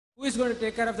Who is going to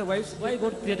take care of the wives? Why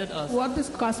God created us? What is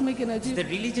cosmic energy? The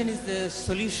religion is the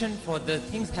solution for the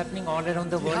things happening all around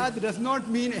the world. Jihad does not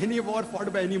mean any war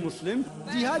fought by any Muslim.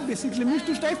 Jihad basically means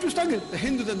to strive to struggle. The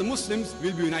Hindus and the Muslims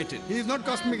will be united. He is not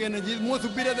cosmic energy, he is more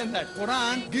superior than that.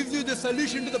 Quran gives you the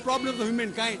solution to the problems of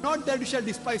humankind, not that we shall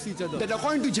despise each other. That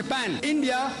according to Japan,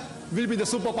 India will be the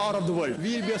superpower of the world.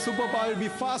 We will be a superpower, will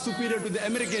be far superior to the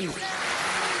Americans.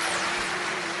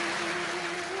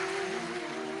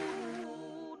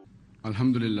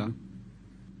 Alhamdulillah,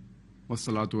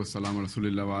 wassalatu wassalamu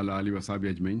rasulillah wa ala alihi wa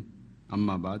sahbihi ajmain.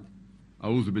 Amma ba'd.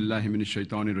 A'udhu billahi minash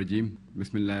shaitanir rajim.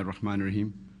 Bismillahir rahmanir rahim.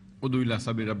 Udu ila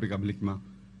sabri rabbika bil hikma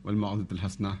wal mau'izatil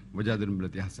hasana wajadil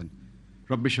billati hasan.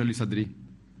 Rabbi shrah li sadri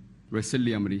wa yassir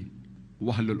li amri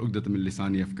wahlul 'uqdatam min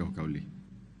lisani yafqahu qawli.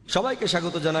 সবাইকে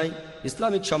স্বাগত জানাই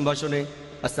Islamic সম্ভাষণে।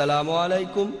 আসসালামু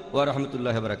আলাইকুম ওয়া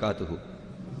রাহমাতুল্লাহি ওয়া বারাকাতুহু।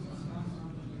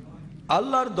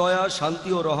 আল্লাহর দয়া, শান্তি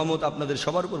ও রহমত আপনাদের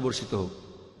সবার উপর বর্ষিত হোক।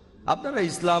 আপনারা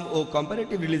ইসলাম ও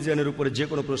কম্পারেটিভ রিলিজিয়নের উপরে যে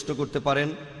কোনো প্রশ্ন করতে পারেন।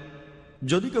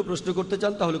 যদি কেউ প্রশ্ন করতে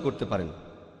চান তাহলে করতে পারেন।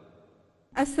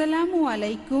 আসসালামু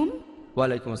আলাইকুম।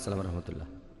 ওয়ালাইকুম আসসালাম ওয়া রাহমাতুল্লাহ।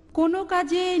 কোনো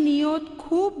কাজে নিয়ত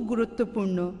খুব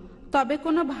গুরুত্বপূর্ণ, তবে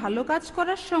কোনো ভালো কাজ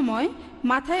করার সময়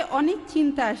মাথায় অনেক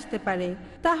চিন্তা আসতে পারে।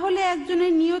 তাহলে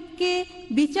একজনের নিয়তকে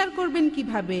বিচার করবেন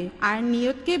কিভাবে, আর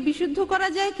নিয়তকে বিশুদ্ধ করা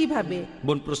যায় কিভাবে?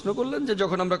 বোন প্রশ্ন করলেন যে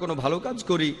যখন আমরা কোনো ভালো কাজ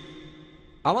করি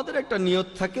আমাদের একটা নিয়ত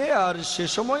থাকে, আর সে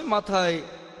সময় মাথায়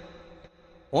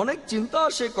অনেক চিন্তা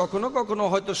আসে, কখনো কখনো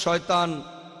হয়তো শয়তান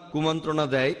কুমন্ত্রণা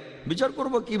দেয়। বিচার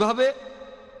করব কিভাবে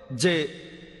যে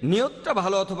নিয়তটা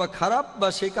ভালো অথবা খারাপ, বা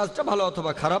সেই কাজটা ভালো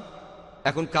অথবা খারাপ।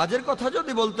 এখন কাজের কথা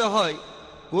যদি বলতে হয়,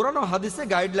 কোরআন ও হাদিসে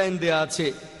গাইডলাইন দেয়া আছে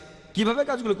কিভাবে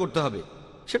কাজগুলো করতে হবে,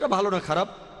 সেটা ভালো না খারাপ।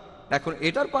 এখন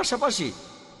এটার পাশাপাশি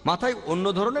মাথায় অন্য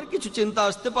ধরনের কিছু চিন্তা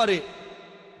আসতে পারে।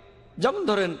 যেমন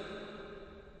ধরেন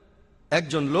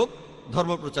একজন লোক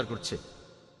ধর্ম প্রচার করছে,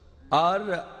 আর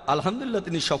আলহামদুলিল্লাহ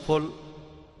তিনি সফল,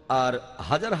 আর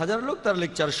হাজার হাজার লোক তার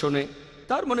লেকচার শোনে।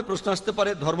 তার মনে প্রশ্ন আসতে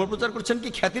পারে, ধর্ম প্রচার করছেন কি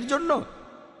খ্যাতির জন্য,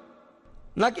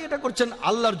 নাকি এটা করছেন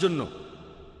আল্লাহর জন্য?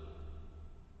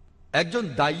 একজন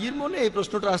দায়ীর মনে এই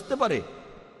প্রশ্নটা আসতে পারে।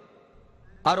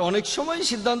 আর অনেক সময়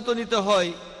সিদ্ধান্ত নিতে হয়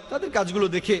তাদের কাজগুলো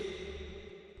দেখে।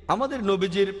 আমাদের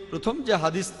নবীজির প্রথম যে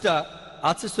হাদিসটা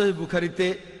আছে সহিহ বুখারীতে,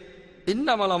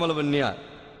 ইন্নামাল আমালু বিন্নিয়াত,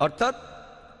 অর্থাৎ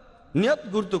নিয়ত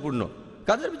গুরুত্বপূর্ণ।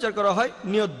 কাজের বিচার করা হয়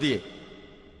নিয়ত দিয়ে।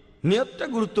 নিয়তটা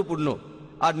গুরুত্বপূর্ণ,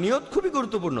 আর নিয়ত খুবই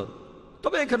গুরুত্বপূর্ণ।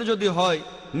 তবে এখানে যদি হয়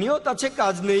নিয়ত আছে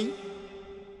কাজ নেই,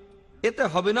 এতে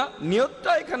হবে না।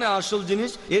 নিয়তটা এখানে আসল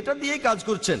জিনিস, এটা দিয়েই কাজ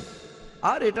করছেন।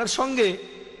 আর এটার সঙ্গে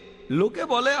লোকে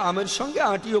বলে আমের সঙ্গে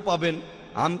আটিও পাবেন,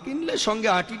 আম কিনলে সঙ্গে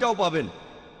আটিটাও পাবেন,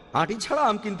 আটি ছাড়া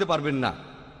আম কিনতে পারবেন না।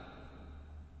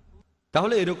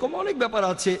 তাহলে এরকম অনেক ব্যাপার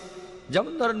আছে।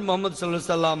 যেমন ধরেন মুহাম্মদ সাল্লাল্লাহু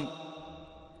আলাইহি সাল্লাম,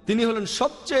 তিনি হলেন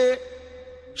সবচেয়ে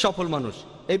সফল মানুষ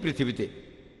এই পৃথিবীতে,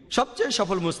 সবচেয়ে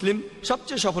সফল মুসলিম,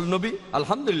 সবচেয়ে সফল নবী,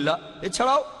 আলহামদুলিল্লাহ।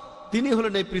 এছাড়াও তিনি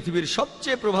হলেন এই পৃথিবীর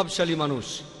সবচেয়ে প্রভাবশালী মানুষ,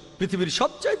 পৃথিবীর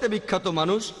সবচাইতে বিখ্যাত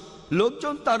মানুষ।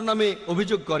 লোকজন তার নামে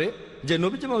অভিযোগ করে যে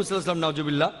নবীজি মুহাম্মদ সাল্লাল্লাহু আলাইহি ওয়াসাল্লাম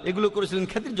নাউজুবিল্লাহ এগুলো করেছিলেন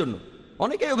খ্যাতির জন্য।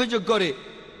 অনেকেই অভিযোগ করে।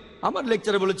 আমার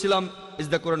লেকচারে বলেছিলাম is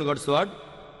the Quran gods word.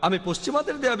 আমি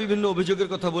পশ্চিমাদের দেয়া বিভিন্ন অভিযোগের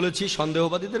কথা বলেছি,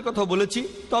 সন্দেহবাদীদের কথা বলেছি।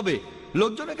 তবে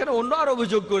লোকজন এখানে অন্য আর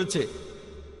অভিযোগ করেছে।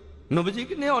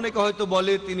 নবীজিকে নিয়ে অনেকে হয়তো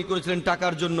বলে তিনি করেছিলেন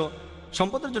টাকার জন্য,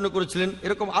 সম্পদের জন্য করেছিলেন,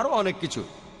 এরকম আরো অনেক কিছু।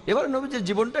 এবার নবীজির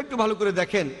জীবনটা একটু ভালো করে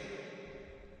দেখেন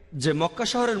যে মক্কা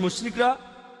শহরের মুশরিকরা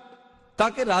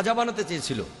তাকে রাজা বানাতে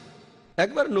চেয়েছিল।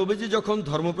 একবার নবীজি যখন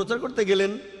ধর্ম প্রচার করতে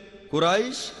গেলেন,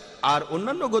 কুরাইশ আর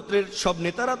অন্যান্য গোত্রের সব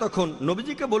নেতারা তখন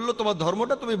নবীজিকে বলল, তোমার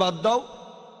ধর্মটা তুমি বাদ দাও,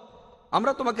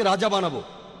 আমরা তোমাকে রাজা বানাবো,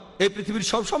 এই পৃথিবীর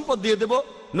সব সম্পদ দিয়ে দেব।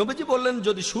 নবীজি বললেন,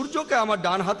 যদি সূর্যকে আমার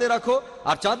ডান হাতে রাখো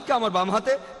আর চাঁদকে আমার বাম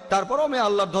হাতে, তারপরও আমি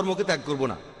আল্লাহর ধর্মকে ত্যাগ করব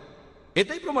না।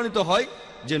 এতেই প্রমাণিত হয়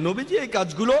যে নবীজি এই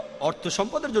কাজগুলো অর্থ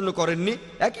সম্পদের জন্য করেননি।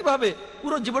 একইভাবে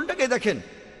পুরো জীবনটাকে দেখেন,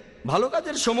 ভালো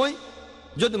কাজের সময়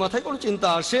যদি মাথায় কোনো চিন্তা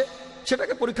আসে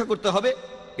সেটাকে পরীক্ষা করতে হবে,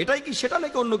 এটাই কি সেটা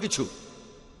নাকি অন্য কিছু।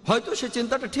 হয়তো সে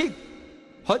চিন্তাটা ঠিক,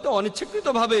 হয়তো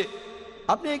অনিচ্ছাকৃতভাবে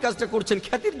আপনি এই কাজটা করছেন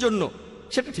খ্যাতির জন্য,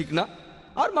 সেটা ঠিক না।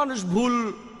 আর মানুষ ভুল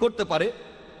করতে পারে,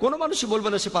 কোনো মানুষই বলবে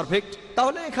না সে পারফেক্ট।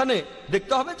 তাহলে এখানে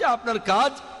দেখতে হবে যে আপনার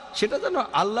কাজ সেটা যেন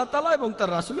আল্লাহ তাআলা এবং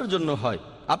তার রাসূলের জন্য হয়।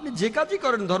 আপনি যে কাজই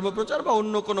করেন, ধর্মপ্রচার বা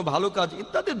অন্য কোনো ভালো কাজ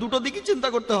ইত্যাদি, দুটো দিকই চিন্তা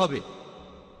করতে হবে।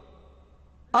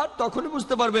 আর তখনই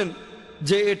বুঝতে পারবেন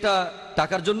যে এটা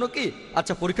টাকার জন্য কি।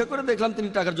 আচ্ছা, পরীক্ষা করে দেখলাম তিনি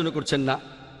টাকার জন্য করছেন না,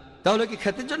 তাহলে কি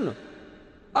খ্যাতির জন্য?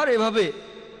 আর এভাবে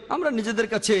আমরা নিজেদের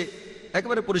কাছে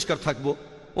একেবারে পরিষ্কার থাকব।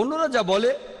 অন্যরা যা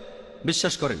বলে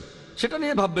বিশ্বাস করেন, সেটা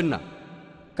নিয়ে ভাববেন না।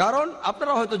 কারণ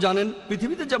আপনারা হয়তো জানেন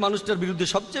পৃথিবীতে যে মানুষটার বিরুদ্ধে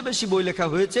সবচেয়ে বেশি বই লেখা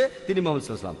হয়েছে তিনি মুহাম্মদ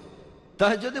সাল্লাল্লাহু আলাইহি ওয়াসাল্লাম।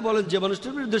 তাই যদি বলেন যে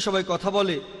মানুষটার বিরুদ্ধে সবাই কথা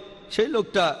বলে সেই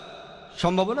লোকটা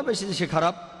সম্ভাবনা বেশি যে সে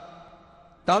খারাপ,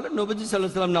 তাহলে নবীজি সাল্লাল্লাহু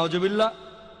আলাইহি ওয়াসাল্লাম নাউজুবিল্লাহ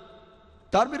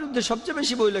তার বিরুদ্ধে সবচেয়ে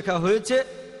বেশি বই লেখা হয়েছে,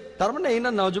 তার মানে এই না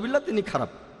নাউজুবিল্লাহ তিনি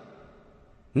খারাপ।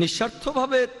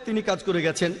 নিঃস্বার্থভাবে তিনি কাজ করে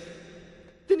গেছেন,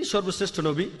 তিনি সর্বশ্রেষ্ঠ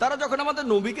নবী। তারা যখন আমাদের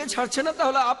নবীকে ছাড়ছে না,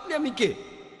 তাহলে আপনি আমি কে?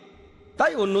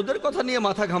 তাই অন্যদের কথা নিয়ে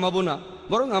মাথা ঘামাবো না,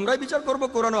 বরং আমরাই বিচার করব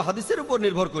কোরআন ও হাদিসের উপর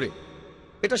নির্ভর করে।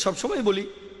 এটা সবসময় বলি।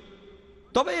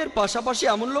 তবে এর পাশাপাশি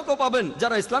এমন লোকও পাবেন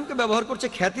যারা ইসলামকে ব্যবহার করছে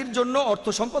খ্যাতির জন্য, অর্থ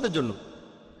সম্পদের জন্য।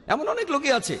 এমন অনেক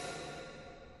লোকই আছে,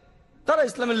 তারা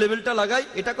ইসলামের লেভেলটা লাগায়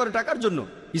এটা করে টাকার জন্য,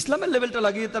 ইসলামের লেভেলটা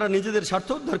লাগিয়ে তারা নিজেদের স্বার্থ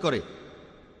উদ্ধার করে।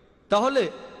 তাহলে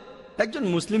একজন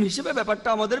মুসলিম হিসেবে ব্যাপারটা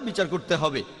আমাদের বিচার করতে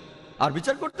হবে। আর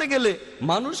বিচার করতে গেলে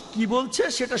মানুষ কি বলছে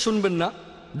সেটা শুনবেন না,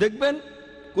 দেখবেন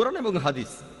কোরআন এবং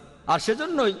হাদিস। আর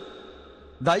সেজন্যই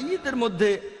দায়ীদের মধ্যে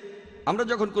আমরা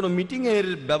যখন কোনো মিটিংয়ের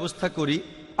ব্যবস্থা করি,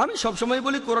 আমি সবসময়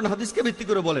বলি কোরআন হাদিসকে ভিত্তি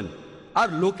করে বলেন। আর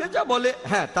লোকে যা বলে,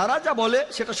 হ্যাঁ তারা যা বলে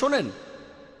সেটা শোনেন,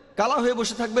 কালা হয়ে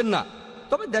বসে থাকবেন না।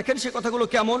 তবে দেখেন সে কথাগুলো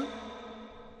কেমন।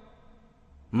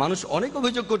 মানুষ অনেক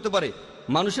অভিযোগ করতে পারে,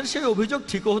 মানুষের সেই অভিযোগ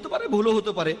ঠিকও হতে পারে, ভুলও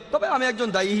হতে পারে। তবে আমি একজন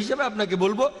দায়ী হিসেবে আপনাকে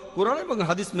বলবো কোরআন এবং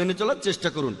হাদিস মেনে চলার চেষ্টা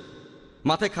করুন।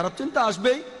 মাথায় খারাপ চিন্তা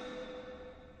আসবেই,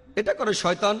 এটা করে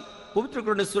শয়তান। পবিত্র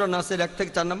কোরআনে সূরা নাসের 1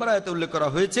 থেকে 4 নম্বর আয়াতে উল্লেখ করা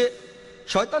হয়েছে,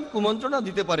 শয়তান কুমন্ত্রণা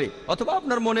দিতে পারে, অথবা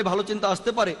আপনার মনে ভালো চিন্তা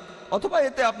আসতে পারে, অথবা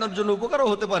এতে আপনার জন্য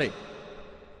উপকারও হতে পারে।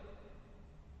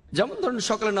 যেমন ধরুন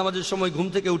সকালে নামাজের সময় ঘুম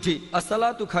থেকে উঠি,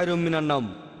 আসসালাতু খায়রুম মিনান নাওম,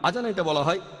 আজানে এটা বলা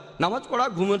হয় নামাজ পড়া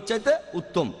ঘুমের চাইতে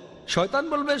উত্তম। শয়তান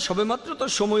বলবে সবেমাত্র তো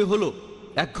সময় হলো,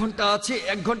 1 ঘন্টা আছে,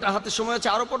 1 ঘন্টা হাতে সময় আছে,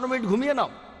 আরো 15 মিনিট ঘুমিয়ে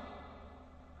নাও।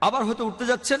 আবার হয়তো উঠতে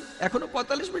যাচ্ছেন, এখনো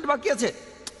 45 মিনিট বাকি আছে,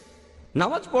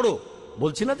 নামাজ পড়ো।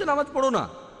 বলছি না যে নামাজ পড়ো না,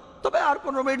 তবে আর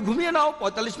 15 মিনিট ঘুমিয়ে নাও,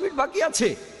 45 মিনিট বাকি আছে।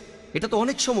 এটা তো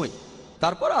অনেক সময়।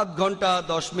 তারপর আধ ঘন্টা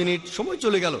 10 মিনিট সময়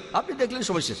চলে গেল, আপনি দেখলেন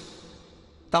সময় শেষ।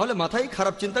 তাহলে মাথায়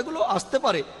খারাপ চিন্তাগুলো আসতে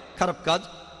পারে, খারাপ কাজ।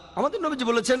 আমাদের নবীজি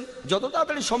বলেছেন যত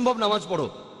তাড়াতাড়ি সম্ভব নামাজ পড়ো।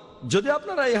 যদি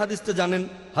আপনারা এই হাদিসটা জানেন,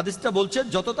 হাদিসটা বলছে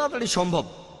যত তাড়াতাড়ি সম্ভব,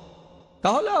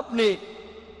 তাহলে আপনি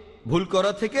ভুল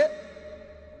করা থেকে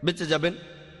বেঁচে যাবেন।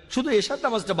 শুধু এশার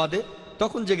নামাজটা বাদে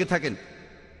তখন জেগে থাকেন।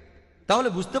 তাহলে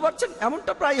বুঝতে পারছেন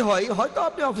এমনটা প্রায় হয়। হয়তো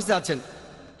আপনি অফিসে আছেন,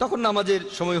 তখন নামাজের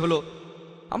সময় হলো।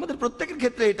 আমাদের প্রত্যেকের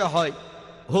ক্ষেত্রে এটা হয়,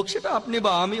 হোক সেটা আপনি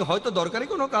বা আমি, হয়তো দরকারি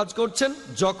কোনো কাজ করছেন,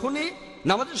 যখনই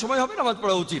নামাজের সময় হবে নামাজ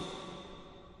পড়া উচিত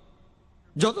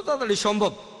যত তাড়াতাড়ি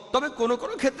সম্ভব। তবে কোনো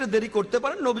কোনো ক্ষেত্রে দেরি করতে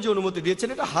পারেন, নবীজি অনুমতি দিয়েছেন,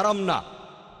 এটা হারাম না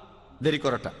দেরি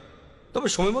করাটা। তবে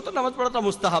সময় মতো নামাজ পড়াটা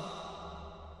মুস্তাহাব।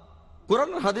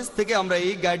 কোরআন হাদিস থেকে আমরা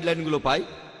এই গাইডলাইনগুলো পাই।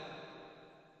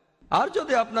 আর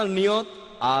যদি আপনার নিয়ত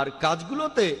আর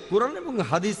কাজগুলোতে কোরআন এবং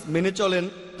হাদিস মেনে চলেন,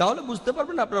 তাহলে বুঝতে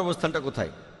পারবেন আপনার অবস্থানটা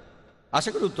কোথায়। আশা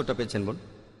করি উত্তরটা পেয়েছেন বোন।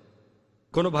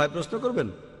 কোনো ভাই প্রশ্ন করবেন?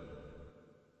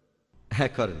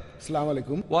 হ্যাঁ করেন। আসসালামু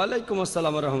আলাইকুম। ওয়ালাইকুম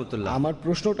আসসালাম রহমতুল্লাহ। আমার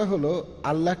প্রশ্নটা হলো,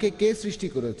 আল্লাহকে কে সৃষ্টি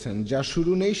করেছেন যার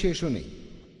শুরু নেই শেষও নেই?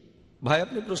 ভাই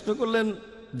আপনি প্রশ্ন করলেন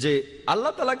যে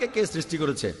আল্লাহ তাআলাকে কে সৃষ্টি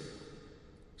করেছে।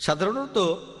 সাধারণত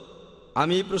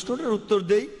আমি এই প্রশ্নটার উত্তর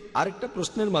দেই আরেকটা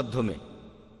প্রশ্নের মাধ্যমে।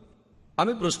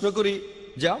 আমি প্রশ্ন করি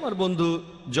যে আমার বন্ধু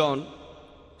জন,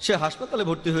 সে হাসপাতালে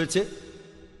ভর্তি হয়েছে,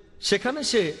 সেখানে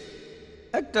সে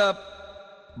একটা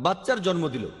বাচ্চার জন্ম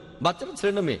দিল। বাচ্চাটা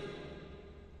ছেলে না মেয়ে?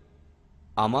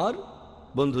 আমার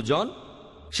বন্ধু জন,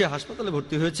 সে হাসপাতালে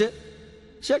ভর্তি হয়েছে,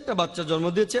 সে একটা বাচ্চা জন্ম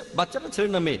দিয়েছে। বাচ্চাটা ছেলে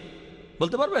না মেয়ে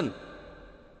বলতে পারবেন?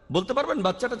 বলতে পারবেন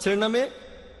বাচ্চাটা ছেলে না মেয়ে?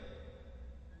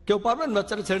 কেউ পারবেন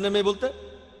বাচ্চাটা ছেলে না মেয়ে বলতে?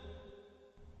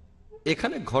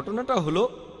 এখানে ঘটনাটা হলো,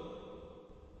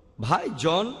 ভাই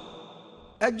জন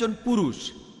একজন পুরুষ,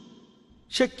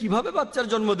 সে কিভাবে বাচ্চার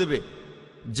জন্ম দেবে?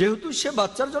 যেহেতু সে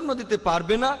বাচ্চার জন্ম দিতে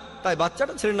পারবে না, তাই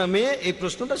বাচ্চাটা ছেলে না মেয়ে এই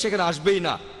প্রশ্নটা সেখানে আসবেই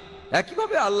না।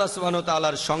 একইভাবে আল্লাহ সুবহানাহু ওয়া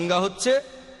তাআলার সংজ্ঞা হচ্ছে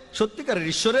সত্যিকারের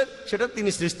ঈশ্বরের, সেটা তিনি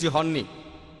সৃষ্টি হননি,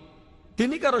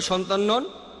 তিনি কারো সন্তান নন,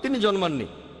 তিনি জন্মাননি।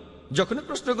 যখনই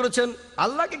প্রশ্ন করেছেন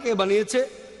আল্লাহকে কে বানিয়েছে,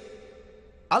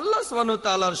 আল্লাহ সুবহানাহু ওয়া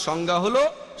তাআলার সংজ্ঞা হলো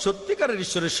সত্যিকারের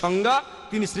ঈশ্বরের সংজ্ঞা,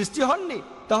 তিনি সৃষ্টি হননি।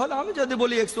 তাহলে আমি যদি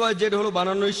বলি XYZ হলো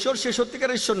বানানো ঈশ্বর, সে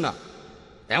সত্যিকারের ঈশ্বর না।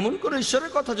 এমন কোন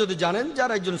ঈশ্বরের কথা যদি জানেন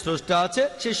যার একজন স্রষ্টা আছে,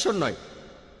 সে ঈশ্বর নয়।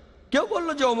 কেউ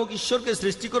বললো যে অমুক ঈশ্বরকে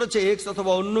সৃষ্টি করেছে X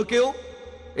অথবা অন্য কেউ,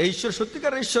 এই ঈশ্বর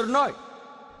সত্যিকারের ঈশ্বর নয়,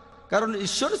 কারণ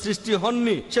ঈশ্বর সৃষ্টি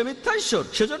হননি, সে মিথ্যা ঈশ্বর।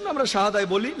 সেজন্য আমরা শাহাদায়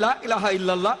বলি লা ইলাহা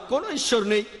ইল্লাল্লাহ, কোন ঈশ্বর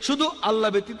নেই শুধু আল্লাহ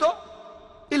ব্যতীত,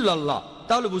 ইল্লাল্লাহ।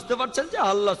 তাহলে বুঝতে পারছেন যে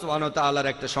আল্লাহ সুবহানাহু ওয়া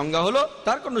তাআলার একটা সংজ্ঞা হলো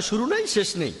তার কোনো শুরু নেই, শেষ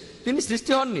নেই, তিনি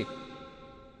সৃষ্টি হননি।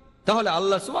 তাহলে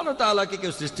আল্লাহ সুবহানাহু ওয়া তাআলাকে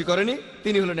কেউ সৃষ্টি করেনি,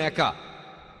 তিনি হলেন একা।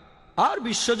 আর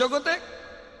বিশ্বজগতে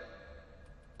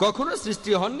কখনো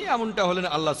সৃষ্টি হননি এমনটা হলেন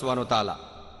আল্লাহ সুবহানাহু ওয়া তাআলা।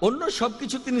 অন্য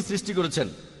সবকিছু তিনি সৃষ্টি করেছেন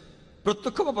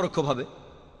প্রত্যক্ষ বা পরোক্ষভাবে।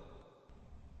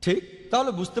 ঠিক,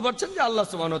 তাহলে বুঝতে পারছেন যে আল্লাহ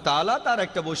সুবহানাহু ওয়া তাআলা তার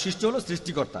একটা বৈশিষ্ট্য হলো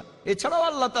সৃষ্টিকর্তা। এছাড়াও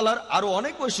আল্লাহ তাআলার আরো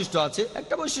অনেক বৈশিষ্ট্য আছে।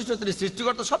 একটা বৈশিষ্ট্য, তিনি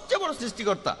সৃষ্টিকর্তা, সবচেয়ে বড়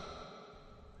সৃষ্টিকর্তা।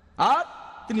 আর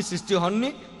তিনি সৃষ্টি হননি,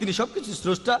 তিনি সবকিছু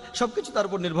স্রষ্টা, সবকিছু তার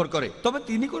উপর নির্ভর করে, তবে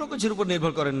তিনি কোনো কিছুর উপর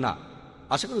নির্ভর করেন না।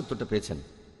 আশা করি উত্তরটা পেয়েছেন।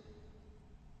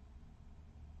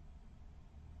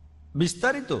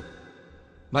 বিস্তারিত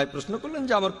ভাই প্রশ্ন করলেন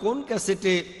যে আমার কোন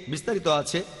ক্যাসেটে বিস্তারিত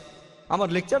আছে। আমার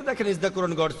লেকচার দেখেন, is the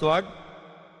Quran gods word.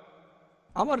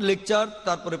 আমার লেকচার,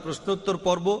 তারপরে প্রশ্নোত্তর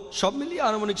পর্ব সব মিলিয়ে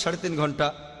আনুমানিক 3.5 ঘন্টা।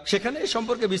 সেখানে এ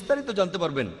সম্পর্কে বিস্তারিত জানতে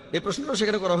পারবেন। এই প্রশ্নটাও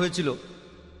সেখানে করা হয়েছিল,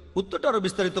 উত্তরটা আরো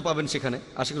বিস্তারিত পাবেন সেখানে।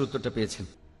 আশা করি উত্তরটা পেয়েছেন।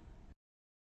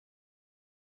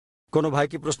 কোনো ভাই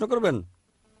কি প্রশ্ন করবেন?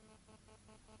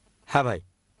 হ্যাঁ ভাই।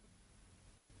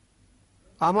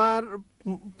 আমার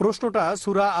প্রশ্নটা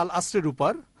সূরা আল আসরের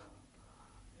উপর।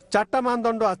 4টা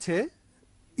মানদণ্ড আছে: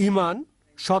 ঈমান,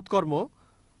 সৎকর্ম,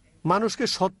 মানুষকে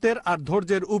সত্যের আর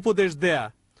ধৈর্যের উপদেশ দেয়া।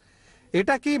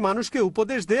 এটা কি মানুষকে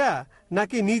উপদেশ দেয়া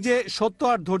নাকি নিজে সত্য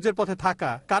আর ধৈর্যের পথে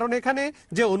থাকা? কারণ এখানে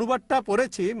যে অনুবাদটা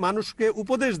পড়েছি, মানুষকে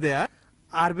উপদেশ দেয়া,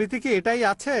 আরবিতে কি এটাই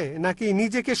আছে নাকি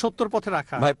নিজেকে সত্যর পথে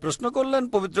রাখা? ভাই প্রশ্ন করলেন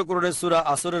পবিত্র কোরআনের সূরা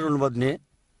আসরের অনুবাদ নিয়ে।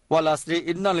 ওয়াল আসরি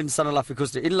ইন্নাল ইনসানা লাফি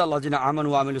খুসর ইল্লাল্লাযিনা আমানু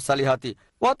ওয়া আমিলুস সালিহাতি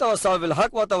ওয়া তাওয়াসাউ বিল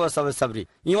হক ওয়া তাওয়াসাউ বিস সাবরি।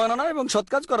 ঈমান আনা এবং সৎ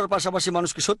কাজ করার পাশাপাশি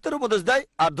মানুষকে সত্যের উপদেশ দেয়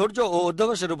আর ধৈর্য ও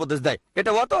অধ্যবসায়ের উপদেশ দেয়।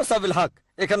 এটা ওয়া তাওয়াসাউ বিল হক।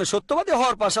 এখানে সত্যবাদী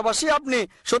হওয়ার পাশাপাশি আপনি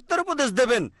সত্যের উপদেশ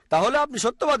দেবেন, তাহলে আপনি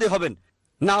সত্যবাদী হবেন।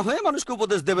 না হয়ে মানুষকে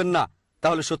উপদেশ দেবেন না,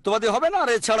 তাহলে সত্যবাদী হবেন। আর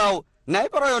এছাড়াও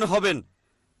ন্যায়পরায়ণ হবেন।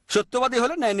 সত্যবাদী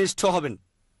হলে ন্যায়নিষ্ঠ হবেন।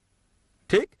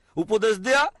 ঠিক, উপদেশ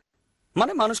দেয়া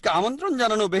মানে মানুষকে আমন্ত্রণ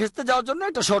জানানো বেহেশতে যাওয়ার জন্য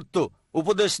একটা শর্ত।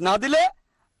 উপদেশ না দিলে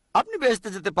আপনি বেহেশতে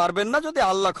যেতে পারবেন না যদি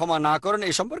আল্লাহ ক্ষমা না করেন।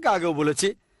 এই সম্পর্কে আগেও বলেছি,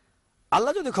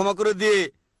 আল্লাহ যদি ক্ষমা করে দিয়ে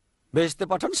বেহেশতে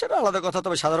পাঠান সেটা আলাদা কথা।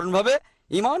 তবে সাধারণভাবে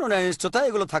ঈমান ও ন্যায়নিষ্ঠতা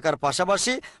এগুলো থাকার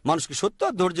পাশাপাশি মানুষকে সত্য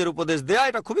আর ধৈর্যের উপদেশ দেয়া,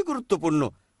 এটা খুবই গুরুত্বপূর্ণ।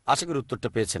 আশা করি উত্তরটা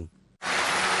পেয়েছেন।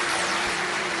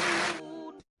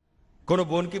 কোনো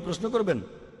বোন কি প্রশ্ন করবেন?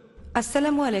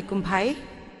 আসসালামু আলাইকুম ভাই।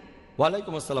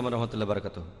 ওয়ালাইকুম আসসালাম রহমতুল্লাহ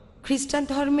বারাকাতুহু। খ্রিস্টান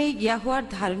ধর্মে ইয়াহুয়ার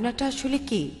ধারণাটা আসলে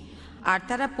কি, আর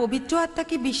তারা পবিত্র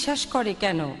আত্মাকে বিশ্বাস করে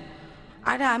কেন?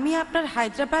 আর আমি আপনার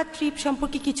হায়দ্রাবাদ ট্রিপ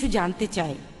সম্পর্কে কিছু জানতে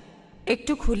চাই,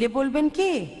 একটু খুলে বলবেন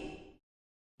কি?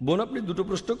 বোন, আপনি দুটো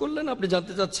প্রশ্ন করলেন। আপনি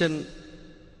জানতে চাচ্ছেন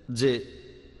যে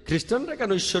খ্রিস্টানরা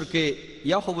কেন ঈশ্বরকে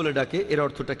ইয়াহু বলে ডাকে, এর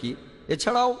অর্থটা কি।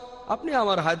 এছাড়াও আপনি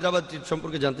আমার হায়দ্রাবাদ ট্রিপ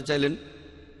সম্পর্কে জানতে চাইলেন।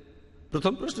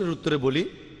 প্রথম প্রশ্নের উত্তরে বলি,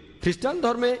 খ্রিস্টান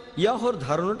ধর্মে ইয়াহর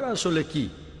ধারণাটা আসলে কি।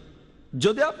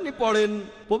 যদি আপনি পড়েন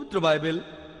পবিত্র বাইবেল,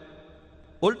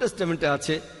 ওল্ড টেস্টামেন্টে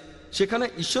আছে, সেখানে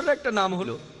ঈশ্বরের একটা নাম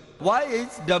হলো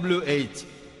YHWH।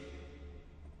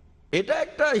 এটা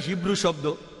একটা হিব্রু শব্দ।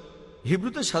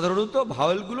 হিব্রুতে সাধারণত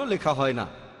ভাওয়েলগুলো লেখা হয় না।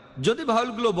 যদি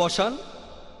ভাওয়েলগুলো বসান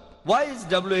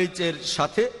YHWH এর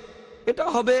সাথে, এটা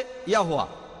হবে ইয়াহোয়া।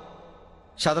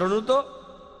 সাধারণত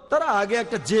তারা আগে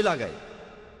একটা জে লাগায়,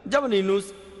 যেমন ইনুস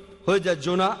হয়ে যায়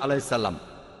জোনা আলাইসাল্লাম।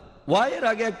 ওয়াই এর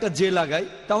আগে একটা জে লাগায়,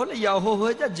 তাহলে ইয়াহো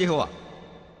হয়ে যায় জেহোয়া।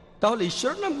 তাহলে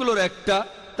ঈশ্বরের নামগুলোর একটা,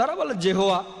 তারা বলে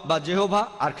জেহোয়া বা জেহোভা।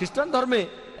 আর খ্রিস্টান ধর্মে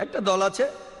একটা দল আছে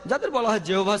যাদের বলা হয়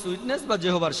জেহোভাস উইটনেস বা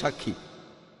জেহোবার সাক্ষী।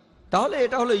 তাহলে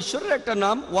এটা হলো ঈশ্বরের একটা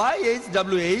নাম,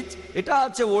 YHWH। এটা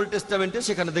আছে ওল্ড টেস্টামেন্টে,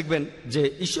 সেখানে দেখবেন যে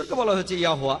ঈশ্বরকে বলা হয়েছে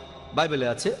ইয়াহোয়া, বাইবেলে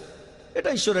আছে। এটা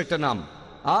ঈশ্বরের একটা নাম।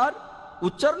 আর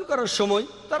উচ্চারণ করার সময়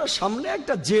তারা সামনে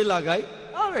একটা জে লাগায়,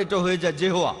 আর এটা হয়ে যায়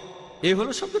জেহোয়া। এই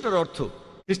হলো শব্দটার অর্থ।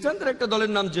 খ্রিস্টানদের একটা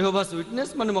দলের নাম জেহোভাস উইটনেস,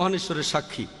 মানে মহান ঈশ্বরের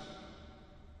সাক্ষী।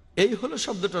 এই হলো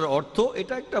শব্দটার অর্থ।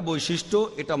 এটা একটা বৈশিষ্ট্য,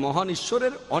 এটা মহান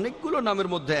ঈশ্বরের অনেকগুলো নামের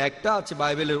মধ্যে একটা আছে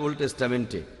বাইবেলের ওল্ড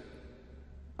টেস্টামেন্টে।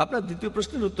 আপনার দ্বিতীয়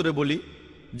প্রশ্নের উত্তরে বলি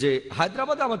যে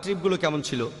হায়দ্রাবাদে আমার ট্রিপগুলো কেমন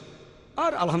ছিল।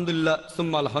 আর আলহামদুলিল্লাহ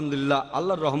সুম্মা আলহামদুলিল্লাহ,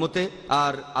 আল্লাহর রহমতে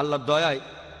আর আল্লাহর দয়ায়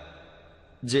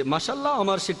যে মাশাল্লাহ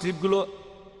আমার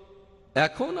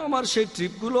সেই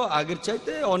ট্রিপগুলো আগের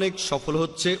চাইতে অনেক সফল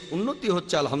হচ্ছে, উন্নতি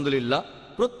হচ্ছে আলহামদুলিল্লাহ।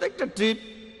 প্রত্যেকটা ট্রিপ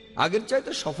আগের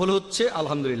চাইতে সফল হচ্ছে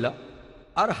আলহামদুলিল্লাহ।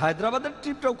 আর হায়দ্রাবাদের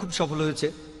ট্রিপটাও খুব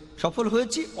সফল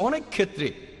হয়েছি অনেক ক্ষেত্রে।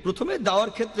 প্রথমে দাওয়ার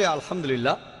ক্ষেত্রে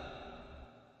আলহামদুলিল্লাহ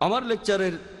আমার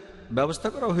লেকচারের ব্যবস্থা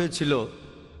করা হয়েছিল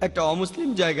একটা অমুসলিম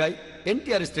জায়গায়,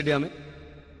 NTR স্টেডিয়ামে।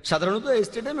 সাধারণত এই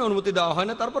স্টেডিয়ামে অনুমতি দেওয়া হয়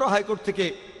না, তারপরও হাইকোর্ট থেকে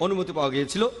অনুমতি পাওয়া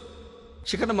গিয়েছিল।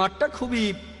 সেখানে মাঠটা খুবই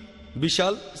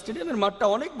বিশাল, স্টেডিয়ামের মাঠটা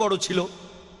অনেক বড় ছিল,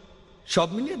 সব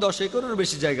মিলিয়ে 10 একরের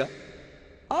বেশি জায়গা।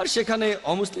 আর সেখানে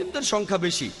অমুসলিমদের সংখ্যা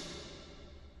বেশি।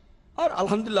 আর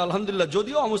আলহামদুলিল্লাহ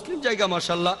যদিও অমুসলিম জায়গা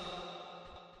মাশাল্লাহ,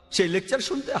 সেই লেকচার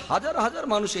শুনতে হাজার হাজার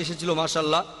মানুষ এসেছিল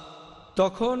মাশাল্লাহ।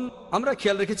 তখন আমরা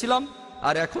খেয়াল রেখেছিলাম,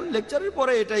 আর এখন লেকচারের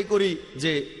পরে এটাই করি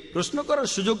যে প্রশ্ন করার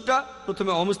সুযোগটা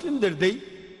প্রথমে অমুসলিমদের দেই,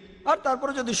 আর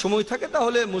তারপরে যদি সময় থাকে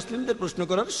তাহলে মুসলিমদের প্রশ্ন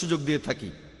করার সুযোগ দিয়ে থাকি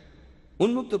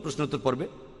উন্মুক্ত প্রশ্নোত্তর পর্বে।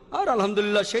 আর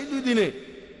আলহামদুলিল্লাহ সেই 2 দিনে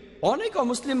অনেক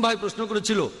অমুসলিম ভাই প্রশ্ন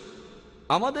করেছিল।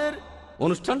 আমাদের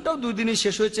অনুষ্ঠানটাও 2 দিনই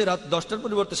শেষ হয়েছে রাত 10টার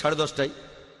পরিবর্তে 10:30টায়।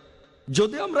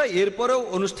 যদি আমরা এরপরেও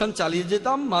অনুষ্ঠান চালিয়ে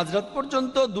যেতাম মাঝরাত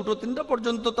পর্যন্ত, 2-3টা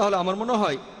পর্যন্ত, তাহলে আমার মনে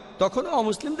হয় তখনও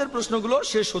অমুসলিমদের প্রশ্নগুলো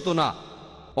শেষ হতো না।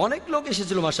 অনেক লোক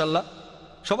এসেছিল মাশাআল্লাহ,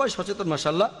 সবাই সচেতন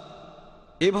মাশাআল্লাহ।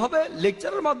 এভাবে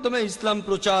লেকচারের মাধ্যমে ইসলাম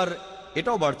প্রচার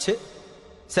এটাও বাড়ছে,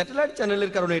 স্যাটেলাইট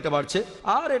চ্যানেলের কারণে এটা বাড়ছে।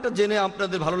 আর এটা জেনে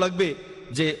আপনাদের ভালো লাগবে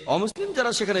যে অমুসলিম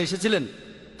যারা সেখানে এসেছিলেন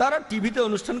তারা টিভিতে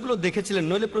অনুষ্ঠানগুলো দেখেছিলেন,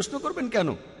 নইলে প্রশ্ন করবেন কেন?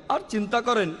 আর চিন্তা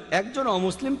করেন, একজন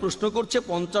অমুসলিম প্রশ্ন করছে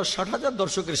 50-60 হাজার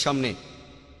দর্শকের সামনে,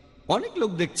 অনেক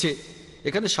লোক দেখছে,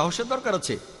 এখানে সাহসের দরকার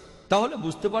আছে। তাহলে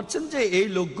বুঝতে পারছেন যে এই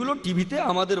লোকগুলো টিভিতে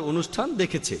আমাদের অনুষ্ঠান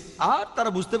দেখেছে আর তারা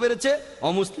বুঝতে পেরেছে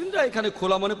অমুসলিমরা এখানে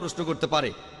খোলা মনে প্রশ্ন করতে পারে,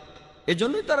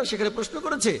 এজন্যই তারা সেখানে প্রশ্ন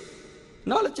করেছে।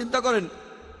 নাহলে চিন্তা করেন,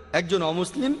 একজন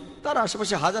অমুসলিম, তার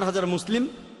আশেপাশে হাজার হাজার মুসলিম,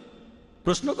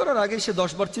 প্রশ্ন করার আগে সে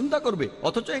 10 বার চিন্তা করবে,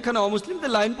 অথচ এখানে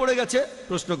অমুসলিমদের লাইন পড়ে গেছে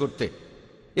প্রশ্ন করতে।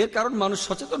 এর কারণ মানুষ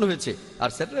সচেতন হয়েছে। আর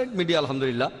স্যাটেলাইট মিডিয়া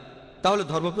আলহামদুলিল্লাহ। তাহলে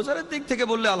ধর্মপ্রচারের দিক থেকে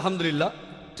বললে আলহামদুলিল্লাহ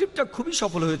ট্রিপটা খুবই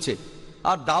সফল হয়েছে।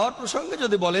 আর দাওয়ার প্রসঙ্গে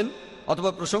যদি বলেন,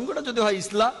 অথবা প্রসঙ্গটা যদি হয়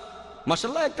ইসলাম,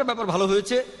 মাশাআল্লাহ একটা ব্যাপার ভালো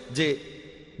হয়েছে যে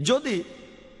যদি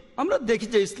আমরা দেখি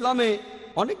যে ইসলামে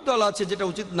অনেক দল আছে, যেটা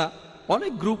উচিত না,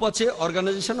 অনেক গ্রুপ আছে,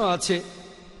 অর্গানাইজেশনও আছে,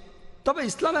 তবে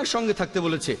ইসলাম একসঙ্গে থাকতে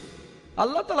বলেছে।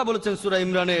 আল্লাহ তাআলা বলেছেন সূরা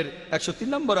ইমরানের 103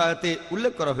 নম্বর আয়াতে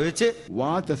উল্লেখ করা হয়েছে,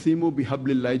 ওয়াতাসিমু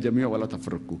বিহাবলিল্লাহি জামিআ ওয়ালা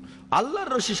তাফাররাকু,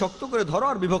 আল্লাহর রশি শক্ত করে ধরো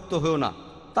আর বিভক্ত হয়েও না।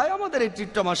 তাই আমাদের এই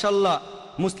ট্রিপটা মাশাআল্লাহ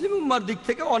মুসলিম উম্মার দিক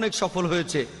থেকে অনেক সফল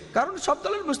হয়েছে, কারণ সব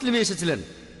দলের মুসলিমই এসেছিলেন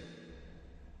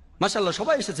মাশাআল্লাহ,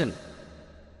 সবাই এসেছেন,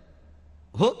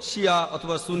 হোক শিয়া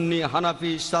অথবা সুন্নি,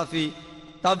 হানাফি, শাফি,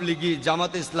 তাবলিগি,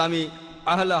 জামাতে ইসলামী,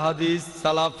 আহলে হাদিস,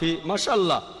 সালাফি,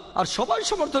 মাশাআল্লাহ, আর সবাই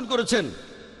সমর্থন করেছেন।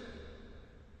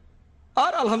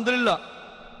 আর আলহামদুলিল্লাহ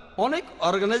অনেক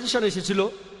অর্গানাইজেশন এসেছিল,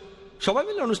 সবাই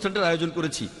মিলে অনুষ্ঠানটার আয়োজন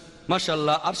করেছি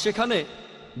মাশাআল্লাহ। আর সেখানে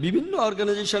বিভিন্ন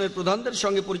অর্গানাইজেশনের প্রধানদের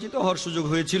সঙ্গে পরিচিত হওয়ার সুযোগ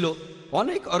হয়েছিল।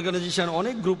 অনেক অর্গানাইজেশন,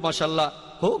 অনেক গ্রুপ মাশাআল্লাহ,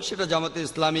 হোক সেটা জামাতে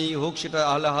ইসলামী, হোক সেটা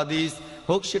আহলে হাদিস,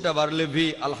 হোক সেটা বারলেভি,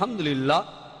 আলহামদুলিল্লাহ।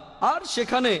 আর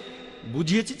সেখানে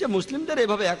বুঝিয়েছি যে মুসলিমদের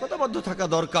এভাবে একতাবদ্ধ থাকা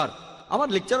দরকার। আমার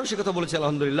লেকচারও সে কথা বলেছে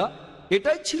আলহামদুলিল্লাহ।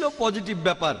 এটাই ছিল পজিটিভ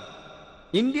ব্যাপার।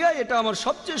 ইন্ডিয়া এটা আমার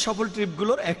সবচেয়ে সফল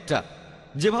ট্রিপগুলোর একটা,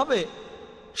 যেভাবে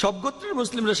সব গোত্রের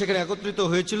মুসলিমরা সেখানে একত্রিত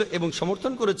হয়েছিল এবং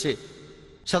সমর্থন করেছে।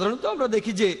 সাধারণত আমরা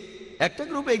দেখি যে একটা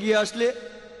গ্রুপ এগিয়ে আসলে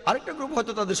আরেকটা গ্রুপ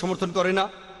হয়তো তাদের সমর্থন করে না।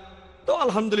 তো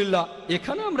আলহামদুলিল্লাহ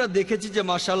এখানে আমরা দেখেছি যে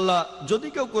মাশাআল্লাহ যদি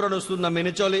কেউ কোরআন ও সুন্নাহ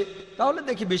মেনে চলে তাহলে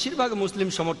দেখি বেশিরভাগ মুসলিম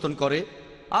সমর্থন করে।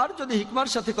 আর যদি হিকমার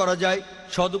সাথে করা যায়,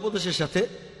 সদুপদেশের সাথে।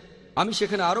 আমি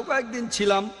সেখানে আরো কয়েকদিন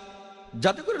ছিলাম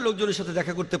যাতে করে লোকজনের সাথে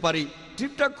দেখা করতে পারি।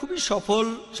 ট্রিপটা খুবই সফল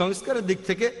সংস্কারের দিক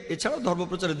থেকে, এছাড়াও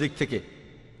ধর্মপ্রচারের দিক থেকে।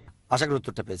 আশা করি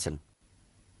উত্তরটা পেয়েছেন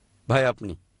ভাই।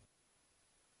 আপনি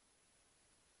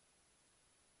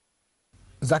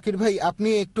জাকির ভাই, আপনি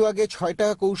একটু আগে 6টা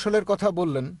কৌশলের কথা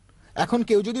বললেন। এখন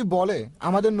কেউ যদি বলে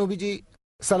আমাদের নবীজি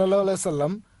সাল্লাল্লাহু আলাইহি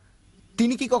সাল্লাম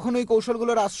তিনি কি কখনো এই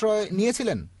কৌশলগুলোর আশ্রয়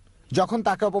নিয়েছিলেন? যখন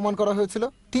তাকে অপমান করা হয়েছিল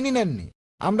তিনি নেননি।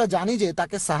 আমরা জানি যে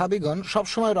তাকে সাহাবীগণ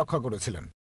সবসময় রক্ষা করেছিলেন,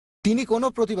 তিনি কোনো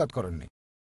প্রতিবাদ করেননি।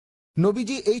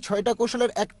 নবীজি এই 6টা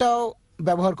কৌশলের একটাও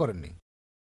ব্যবহার করেননি।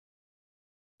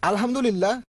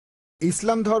 আলহামদুলিল্লাহ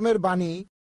ইসলাম ধর্মের বাণী,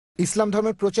 ইসলাম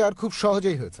ধর্মের প্রচার খুব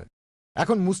সহজেই হয়েছে।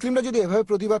 এখন মুসলিমরা যদি এভাবে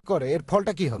প্রতিবাদ করে এর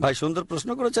ফলটা কি হবে? ভাই সুন্দর প্রশ্ন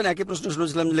করেছেন। একই প্রশ্ন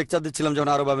শুনেছিলাম, লেকচার দিচ্ছিলাম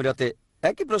যখন আরব আমিরাতে।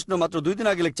 একই প্রশ্ন, মাত্র 2 দিন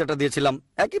আগে লেকচারটা দিয়েছিলাম।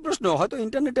 একই প্রশ্ন, হয়তো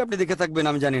ইন্টারনেটে আপনি দেখে থাকবেন,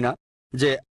 আমি জানি না, যে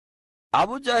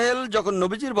আবু জাহেল যখন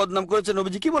নবীজির বদনাম করেছে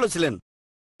নবীজি কি বলেছিলেন।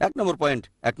 1 নম্বর পয়েন্ট,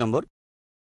 1 নম্বর,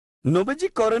 নবীজি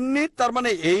করেননি তার মানে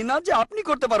এই না যে আপনি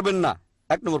করতে পারবেন না।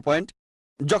 1 নম্বর পয়েন্ট,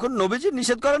 যখন নবীজি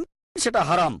নিষেধ করেন সেটা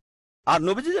হারাম, আর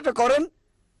নবীজি যেটা করেন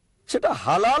সেটা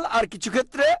হালাল, আর কিছু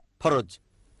ক্ষেত্রে ফরজ।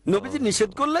 নবীজি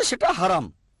নিষেধ করলে সেটা হারাম,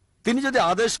 তিনি যদি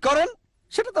আদেশ করেন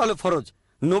সেটা তাহলে ফরজ।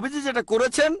 নবীজি যেটা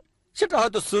করেছেন সেটা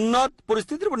হয়তো সুন্নত,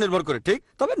 পরিস্থিতির উপর নির্ভর করে, ঠিক।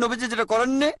 তবে নবীজি যেটা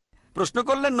করেননি, প্রশ্ন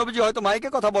করলেন নবীজি হয়তো মাইকে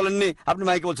কথা বলেননি, আপনি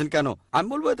মাইকে বলছেন কেন? আমি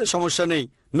বলবো এতে সমস্যা নেই।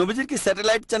 নবীজির কি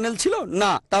স্যাটেলাইট চ্যানেল ছিল?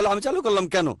 না, তাহলে আমি চালু করলাম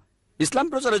কেন? ইসলাম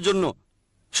প্রচারের জন্য।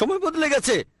 সময় বদলে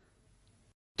গেছে,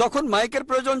 তখন মাইকের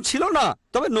প্রয়োজন ছিল না।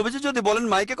 তবে নবীজি যদি বলেন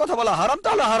মাইকে কথা বলা হারাম,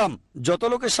 তাহলে হারাম, যত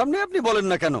লোকের সামনে আপনি বলেন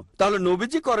না কেন। তাহলে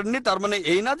নবীজি করেননি তার মানে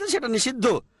এই না যে সেটা নিষিদ্ধ।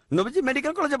 নবীজি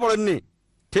মেডিকেল কলেজে পড়েননি,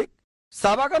 ঠিক,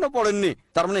 সাহাবাগণও পড়েননি,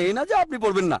 তার মানে এই না যে আপনি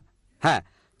পড়বেন না। হ্যাঁ,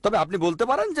 তবে আপনি বলতে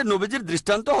পারেন যে নবীজির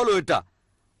দৃষ্টান্ত হলো এটা।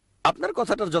 আপনার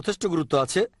কথাটার যথেষ্ট গুরুত্ব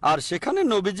আছে। আর সেখানে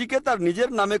নবীজিকে তার নিজের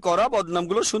নামে করা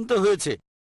বদনামগুলো শুনতে হয়েছে।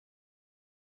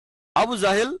 আবু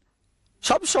জাহেল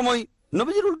সব সময়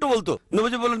নবীজির উল্টো বলতো।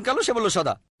 নবীজি বললেন কালো, সে বলল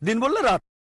সাদা, দিন বললে রাত,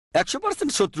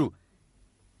 100% শত্রু।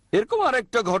 এরকম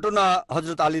আরেকটা ঘটনা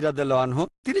হযরত আলী রাদিয়াল্লাহু আনহু,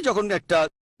 তিনি যখন একটা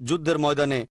যুদ্ধের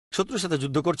ময়দানে শত্রুর সাথে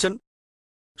যুদ্ধ করছেন,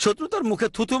 শত্রু তার মুখে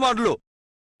থুথু মারলো,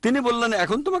 তিনি বললেন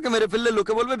এখন তোমাকে মেরে ফেললে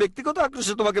লোকে বলবে ব্যক্তিগত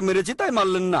আক্রোশে তোমাকে মেরেছি তাই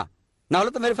মারলেন না, না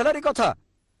হলে তো মেরে ফেলারই কথা।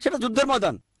 সেটা যুদ্ধের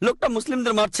ময়দান, লোকটা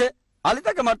মুসলিমদের মারছে, আলী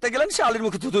তাকে মারতে গেলেন, সে আলীর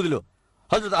মুখে থুতু দিল।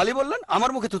 হযরত আলী বললেন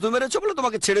আমার মুখে থুতু মেরেছো বলে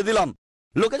তোমাকে ছেড়ে দিলাম,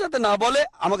 লোকে যাতে না বলে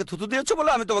আমাকে থুতু দিয়েছো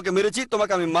বলে আমি তোমাকে মেরেছি,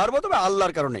 তোমাকে আমি মারবো তবে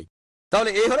আল্লাহর কারণেই। তাহলে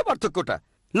এই হলো পার্থক্যটা,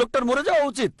 লোকটার মরে যাওয়া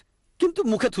উচিত, কিন্তু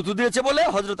মুখে থুতু দিয়েছে বলে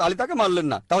হযরত আলী তাকে মারলেন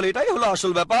না। তাহলে এটাই হলো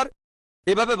আসল ব্যাপার।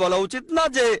 এভাবে বলা উচিত না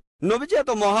যে নবীজি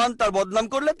এত মহান, তার বদনাম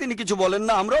করলে তিনি কিছু বলেন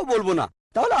না, আমরাও বলবো না।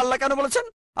 তাহলে আল্লাহ কেন বলেছেন?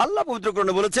 আল্লাহ পবিত্র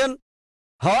কোরআনে বলেছেন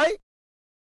হয়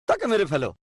তাকে মেরে ফেলো।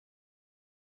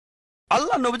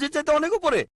 আল্লাহ নবীজির চাইতে অনেক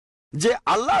উপরে, যে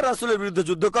আল্লাহ রাসূলের বিরুদ্ধে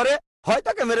যুদ্ধ করে হয়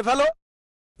তাকে মেরে ফেলো,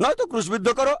 নয়তো ক্রুশবিদ্ধ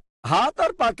করো, হাত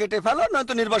আর পা কেটে ফেলো,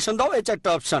 নয়তো নির্বাসন দাও, এই চারটা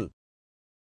অপশন।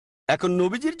 এখন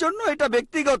নবীজির জন্য এটা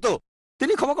ব্যক্তিগত,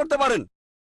 তিনি ক্ষমা করতে পারেন,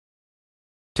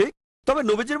 ঠিক। তবে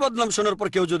নবীজির বদনাম শোনার পর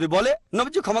কেউ যদি বলে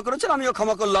নবীজি ক্ষমা করেছেন আমিও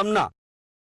ক্ষমা করলাম না,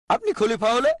 আপনি খলিফা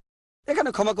হলে এখানে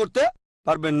ক্ষমা করতে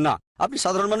পারবেন না, আপনি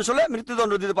সাধারণ মানুষ হলে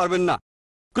মৃত্যুদণ্ড দিতে পারবেন না,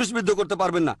 ক্রুশবিদ্ধ করতে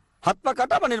পারবেন না, হাত পা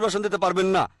কাটা বা নির্বাসন দিতে পারবেন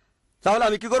না। তাহলে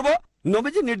আমি কি করব?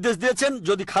 নবীজি নির্দেশ দিয়েছেন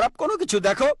যদি খারাপ কোনো কিছু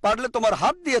দেখো পারলে তোমার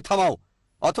হাত দিয়ে থামাও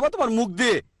অথবা তোমার মুখ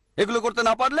দিয়ে, এগুলো করতে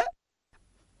না পারলে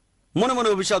মনে মনে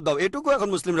অভিশাপ দাও। এটুকু এখন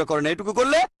মুসলিমরা করে না, এটুকু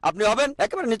করলে আপনি হবেন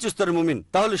একেবারে নিচু স্তরের মুমিন।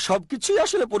 তাহলে সবকিছুই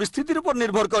আসলে পরিস্থিতির উপর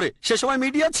নির্ভর করে। সে সময়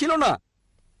মিডিয়া ছিল না,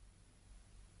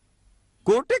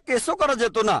 কোর্টে কেসও করা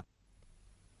যেত না,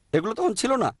 এগুলো তখন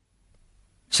ছিল না।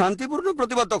 শান্তিপূর্ণ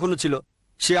প্রতিবাদ তখনও ছিল,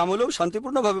 সে আমলেও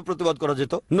শান্তিপূর্ণভাবে প্রতিবাদ করা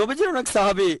যেত। নবীজির অনেক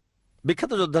সাহাবী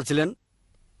বিখ্যাত যোদ্ধা ছিলেন,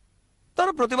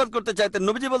 তারা প্রতিবাদ করতে চাইতেন,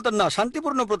 নবীজি বলতেন না,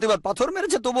 শান্তিপূর্ণ প্রতিবাদ। পাথর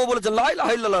মেরেছে তবুও বলেছেন লা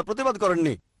ইলাহা ইল্লাল্লাহ, প্রতিবাদ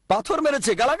করেননি। পাথর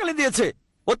মেরেছে, গালাগালি দিয়েছে,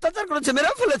 অত্যাচার করেছে,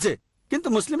 মেরে ফেলেছে, কিন্তু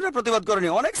মুসলিমরা প্রতিবাদ করেনি।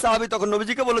 অনেক সাহাবী তখন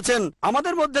নবীজিকে বলেছেন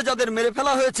আমাদের মধ্যে যাদের মেরে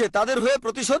ফেলা হয়েছে তাদের হয়ে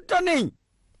প্রতিশোধটা নেই।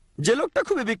 যে লোকটা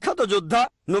খুবই বিখ্যাত যোদ্ধা,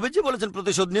 নবীজি বলেছেন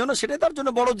প্রতিশোধ নিও না, সেটাই তার জন্য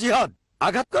বড় জিহাদ।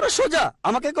 আঘাত করা সোজা,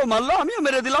 আমাকে কেউ মারলো আমিও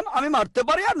মেরে দিলাম, আমি মারতে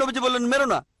পারি, আর নবীজি বললেন মেরো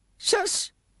না, শেষ।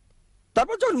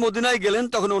 তারপর যখন মদিনায় গেলেন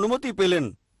তখন অনুমতি পেলেন।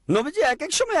 নবীজি এক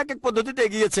এক সময় এক এক পদ্ধতিতে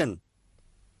এগিয়েছেন।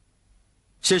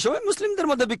 সে সময় মুসলিমদের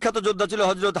মধ্যে বিখ্যাত যোদ্ধা ছিল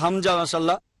হযরত হামজা,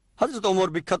 মাশাআল্লাহ, হযরত ওমর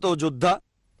বিখ্যাত যোদ্ধা।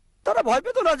 তারা ভয়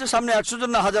পেত না যে সামনে 100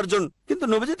 জন না 1000 জন, কিন্তু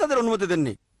নবীজি তাদের অনুমতি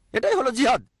দেননি। এটাই হলো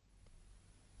জিহাদ।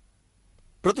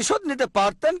 প্রতিশোধ নিতে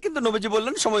পারতেন, কিন্তু নবীজি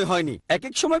বললেন সময় হয়নি। এক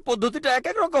এক সময় পদ্ধতিটা এক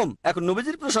এক রকম। এখন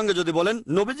নবীজির প্রসঙ্গে যদি বলেন,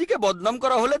 নবীজিকে বদনাম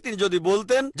করা হলে তিনি যদি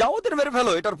বলতেন যাও ওদের মেরে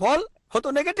ফেলো, এটার ফল হতো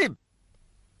নেগেটিভ,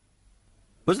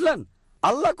 বুঝলেন?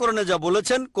 আল্লাহ কোরআনে যা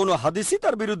বলেছেন কোনো হাদিসই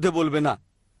তার বিরুদ্ধে বলবে না।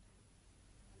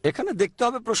 এখানে দেখতে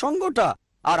হবে প্রসঙ্গটা,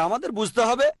 আর আমাদের বুঝতে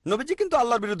হবে নবীজি কিন্তু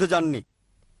আল্লাহর বিরুদ্ধে যাননি,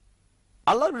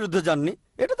 আল্লাহর বিরুদ্ধে যাননি,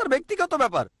 এটা তার ব্যক্তিগত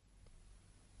ব্যাপার,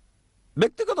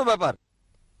 ব্যক্তিগত ব্যাপার।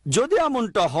 যদি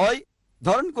এমনটা হয়,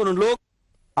 ধরেন কোন লোক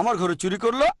আমার ঘরে চুরি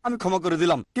করলো, আমি ক্ষমা করে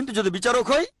দিলাম, কিন্তু যদি বিচারক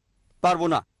হই পারবো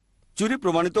না, চুরি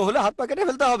প্রমাণিত হলে হাত পা কেটে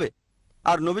ফেলতে হবে।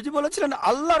 আর নবীজি বলেছিলেন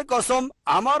আল্লাহর কসম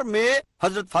আমার মেয়ে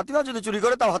হযরত ফাতিমা যদি চুরি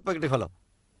করে তাও হাত পা কেটে ফেলো।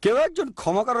 কেউ একজন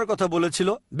ক্ষমা করার কথা বলেছিল,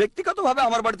 ব্যক্তিগতভাবে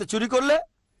আমার বাড়িতে চুরি করলে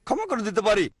ক্ষমা করে দিতে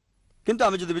পারি, কিন্তু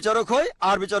আমি যদি বিচারক হই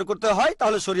আর বিচার করতে হয়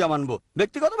তাহলে শরিয়া মানবো,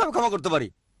 ব্যক্তিগতভাবে ক্ষমা করতে পারি।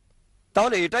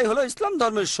 তাহলে এটাই হলো ইসলাম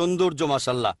ধর্মের সৌন্দর্য,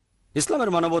 মাশাআল্লাহ,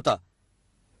 ইসলামের মানবতা,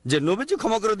 যে নবীজি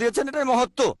ক্ষমা করে দিয়েছেন, এটাই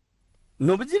মহত্ব।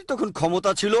 নবীজির তখন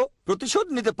ক্ষমতা ছিল, প্রতিশোধ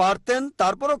নিতে পারতেন,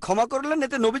 তারপরও ক্ষমা করলেন,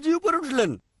 এতে নবীজি উপরে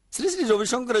উঠলেন। শ্রী শ্রী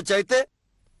রবিশঙ্করের চাইতে,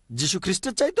 যীশু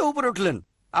খ্রিস্টের চাইতে উপরে উঠলেন।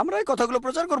 আমরা এই কথাগুলো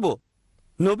প্রচার করব।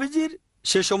 নবীজির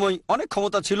সে সময় অনেক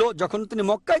ক্ষমতা ছিল, যখন তিনি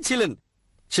মক্কায় ছিলেন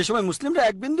সে সময় মুসলিমরা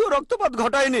এক বিন্দুও রক্তপাত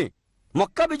ঘটায়নি।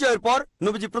 মক্কা বিজয়ের পর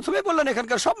নবীজি প্রথমে বললেন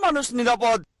এখানকার সব মানুষ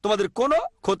নিরাপদ, তোমাদের কোনো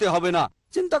ক্ষতি হবে না।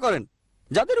 চিন্তা করেন,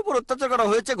 যাদের উপর অত্যাচার করা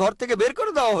হয়েছে, ঘর থেকে বের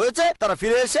করে দেওয়া হয়েছে, তারা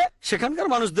ফিরে এসে সেখানকার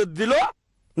মানুষদের দিল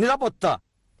নিরাপত্তা।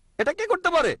 এটা কে করতে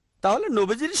পারে? তাহলে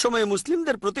নবীজির সময়ে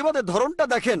মুসলিমদের প্রতিবাদের ধরনটা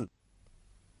দেখেন,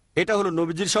 এটা হলো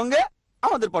নবীজির সঙ্গে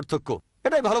আমাদের পার্থক্য,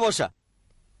 এটাই ভালোবাসা।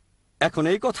 এখন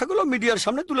এই কথাগুলো মিডিয়ার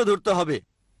সামনে তুলে ধরতে হবে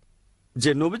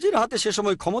যে নবীজির হাতে সে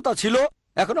সময় ক্ষমতা ছিল,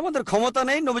 এখন আমাদের ক্ষমতা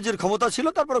নেই, নবীজির ক্ষমতা ছিল,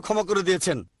 তারপরে ক্ষমা করে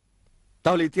দিয়েছেন।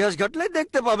 তাহলে ইতিহাস ঘাটলেই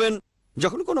দেখতে পাবেন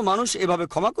যখন কোনো মানুষ এভাবে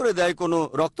ক্ষমা করে দেয় কোনো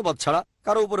রক্তপাত ছাড়া,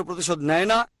 কারো উপরে প্রতিশোধ নেয়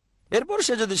না, এরপর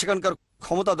সে যদি সেখানকার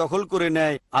ক্ষমতা দখল করে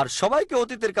নেয় আর সবাইকে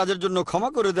অতীতের কাজের জন্য ক্ষমা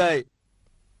করে দেয়,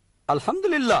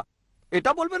 আলহামদুলিল্লাহ।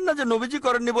 এটা বলবেন না যে নবীজি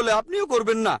করেননি বলে আপনিও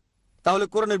করবেন না, তাহলে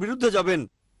কোরআনের বিরুদ্ধে যাবেন।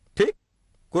 ঠিক,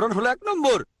 কোরআন হলো 1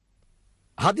 নম্বর,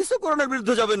 হাদিসও কোরআনের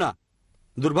বিরুদ্ধে যাবে না।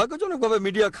 দুর্ভাগ্যজনকভাবে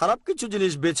মিডিয়া খারাপ কিছু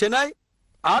জিনিস বেছে নেয়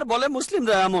আর বলে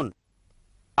মুসলিমরা এমন।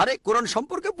 আরে কোরআন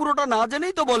সম্পর্কে পুরোটা না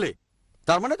জেনেই তো বলে,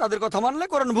 তার মানে তাদের কথা মানলে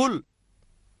কোরআন ভুল।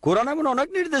 কোরআন এমন অনেক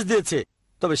নির্দেশ দিয়েছে,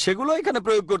 তবে সেগুলো এখানে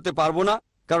প্রয়োগ করতে পারবো না,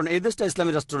 কারণ এই দেশটা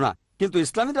ইসলামী রাষ্ট্র না, কিন্তু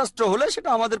ইসলামী রাষ্ট্র হলে সেটা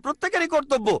আমাদের প্রত্যেকেরই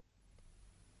কর্তব্য।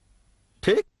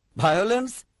 ঠিক,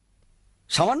 ভায়োলেন্স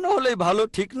সামান্য হলেই ভালো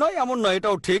ঠিক নয় এমন নয়,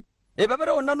 এটাও ঠিক। এ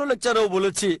ব্যাপারে অন্যান্য লেকচারেও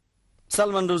বলেছি,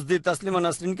 সালমান রুশদি, তাসলিমা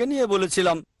নাসরিনকে নিয়ে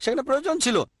বলেছিলাম, সেখানে প্রয়োজন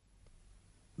ছিল।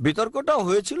 বিতর্কটা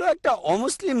হয়েছিল একটা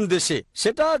অমুসলিম দেশে,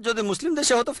 সেটা যদি মুসলিম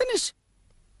দেশে হতো ফিনিশ।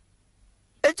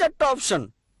 এই চারটা অপশন,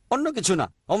 অন্য কিছু না।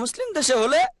 অমুসলিম দেশে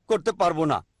হলে করতে পারবো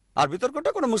না, আর বিতর্কটা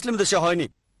কোনো মুসলিম দেশে হয়নি।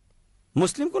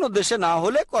 মুসলিম কোনো দেশে না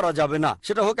হলে করা যাবে না,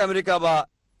 সেটা হোক আমেরিকা বা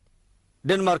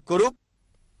ডেনমার্ক করুক,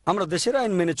 আমরা দেশের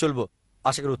আইন মেনে চলবো।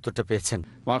 আশা করি উত্তরটা পেয়েছেন।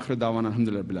 ওয়াখির দাওয়ানা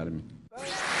আলহামদুলিল্লাহ রাব্বিল আলামিন।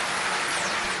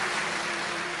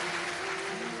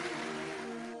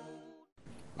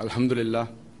 আলহামদুলিল্লাহ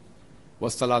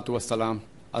ওয়াসসালাতু ওয়াসসালাম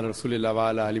আলা রাসূলিল্লাহ ওয়া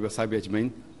আলা আলিহি ওয়া সাহবিহি আজমাইন,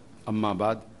 আম্মা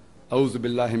বাদ। আউযু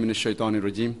বিল্লাহি মিনাশ শাইতানির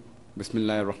রাজীম,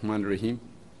 বিসমিল্লাহির রহমানির রহিম।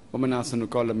 ওয়া মান আহসানু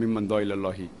ক্বাওলাম মিম্মান দাআ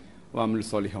ইলাল্লাহি ওয়া আমিলা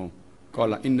সলিহান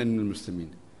ক্বালা ইন্নানি মিনাল মুসলিমিন।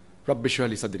 রাব্বি ইশরাহ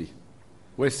লি সাদরি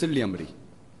ওয়া ইয়াসসির লি আমরি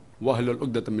ওয়াহলুল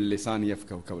উকদাতাম মিন লিসানি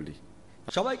ইয়াফকাহু কাওলি।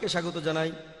 সবাইকে স্বাগত জানাই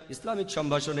ইসলামিক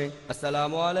সম্ভাষণে।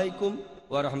 আসসালামু আলাইকুম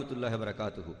ওয়া রাহমাতুল্লাহি ওয়া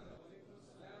বারাকাতুহু।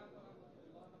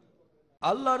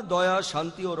 আল্লাহর দয়া,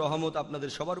 শান্তি ও রহমত আপনাদের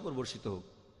সবার উপর বর্ষিত হোক।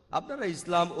 আপনারা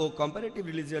ইসলাম ও কম্পারেটিভ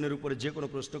রিলিজিয়নের উপরে যে কোনো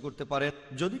প্রশ্ন করতে পারেন।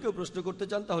 যদি কেউ প্রশ্ন করতে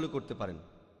চান তাহলে করতে পারেন।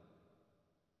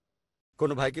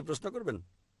 কোনো ভাই কি প্রশ্ন করবেন?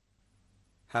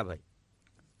 হ্যাঁ ভাই।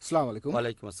 আসসালামু আলাইকুম।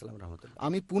 ওয়ালাইকুম আসসালাম রাহমাতুল্লাহ।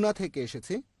 আমি পুনা থেকে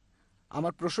এসেছি।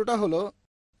 আমার প্রশ্নটা হলো,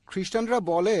 খ্রিস্টানরা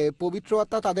বলে পবিত্র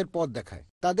আত্মা তাদের পথ দেখায়,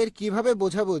 তাদের কিভাবে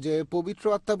বোঝাবো যে পবিত্র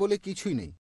আত্মা বলে কিছুই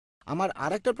নেই? আমার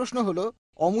আরেকটা প্রশ্ন হলো,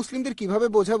 অমুসলিমদের কিভাবে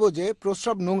বোঝাবো যে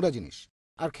প্রস্রাব নোংরা জিনিস,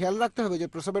 আর খেয়াল রাখতে হবে যে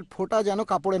প্রস্রাবের ফোঁটা যেন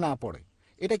কাপড়ে না পড়ে?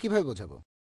 এটা কিভাবে বোঝাবো?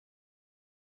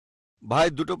 ভাই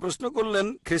দুটো প্রশ্ন করলেন।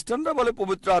 খ্রিস্টানরা বলে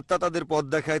পবিত্র আত্মা তাদের পথ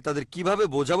দেখায়, তাদের কিভাবে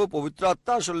বোঝাবো পবিত্র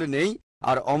আত্মা আসলে নেই?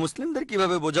 আর অমুসলিমদের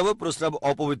কিভাবে বোঝাবো প্রস্রাব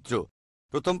অপবিত্র?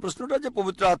 প্রথম প্রশ্নটা যে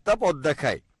পবিত্র আত্মা পথ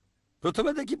দেখায়,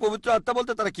 প্রথমে দেখি পবিত্র আত্মা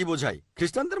বলতে তারা কি বোঝায়।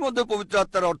 খ্রিস্টানদের মধ্যে পবিত্র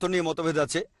আত্মার অর্থ নিয়ে মতভেদ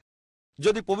আছে।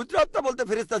 যদি পবিত্র আত্মা বলতে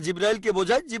ফেরেশতা জিবরাইলকে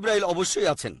বোঝায়, জিবরাইল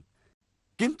অবশ্যই আছেন,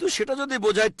 কিন্তু সেটা যদি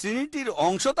বোঝায় ট্রিনিটির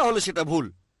অংশ তাহলে সেটা ভুল।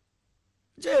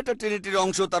 যে এটা ট্রিনিটির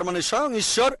অংশ তার মানে স্বয়ং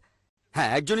ঈশ্বর, হ্যাঁ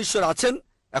একজন ঈশ্বর আছেন।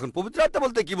 এখন পবিত্র আত্মা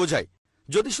বলতে কি বোঝায়?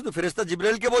 যদি শুধু ফেরেশতা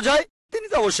জিবরাইলকে বোঝায়, তিনি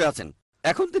তো অবশ্যই আছেন,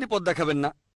 এখন তিনি পথ দেখাবেন না।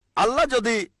 আল্লাহ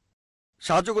যদি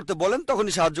সাহায্য করতে বলেন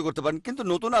তখনই সাহায্য করতে পারেন, কিন্তু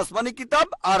নতুন আসমানি কিতাব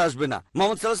আর আসবে না।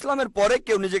 মুহাম্মদ সাল্লাল্লাহু আলাইহি ওয়াসাল্লামের পরে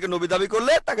কেউ নিজেকে নবী দাবি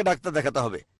করলে তাকে ডাক্তার দেখাতে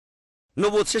হবে,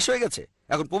 নবুয়ত শেষ হয়ে গেছে।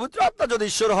 এখন পবিত্র আত্মা যদি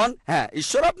ঈশ্বর হন, হ্যাঁ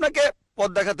ঈশ্বর আপনাকে পথ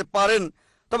দেখাতে পারেন,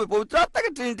 তবে পবিত্র আত্মাকে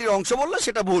ট্রিনিটির অংশ বললে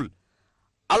সেটা ভুল।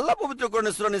 আল্লাহ পবিত্র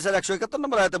কোরআনে সূরা নিসার 171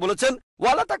 নম্বর আয়াতে বলেছেন,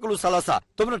 ওয়ালা তাকুলু সালাসা,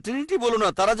 তোমরা ট্রিনিটি বলো না।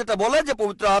 তারা যেটা বলে যে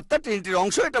পবিত্র আত্মা ট্রিনিটির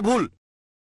অংশ, এটা ভুল।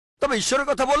 তবে ঈশ্বরের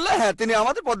কথা বললে হ্যাঁ তিনি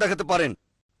আমাদের পথ দেখাতে পারেন।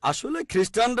 আসলে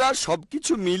খ্রিস্টানরা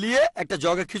সবকিছু মিলিয়ে একটা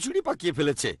জগা খিচুড়ি পাকিয়ে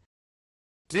ফেলেছে।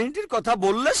 ট্রিনিটির কথা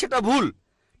বললে সেটা ভুল,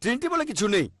 ট্রিনিটি বলে কিছু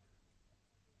নেই।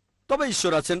 তবে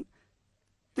ঈশ্বর আছেন,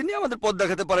 তিনি আমাদের পথ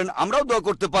দেখাতে পারেন, আমরাও দোয়া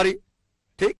করতে পারি।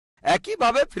 ঠিক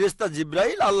একইভাবে ফেরেশতা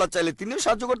জিবরাইল আল্লাহ চাইলে তিনিও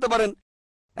সাহায্য করতে পারেন।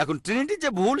 এখন ট্রিনিটি যে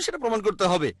ভুল সেটা প্রমাণ করতে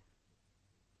হবে।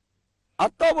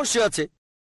 আত্মা অবশ্যই আছে,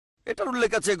 এটার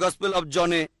উল্লেখ আছে গসপেল অফ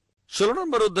জনে 16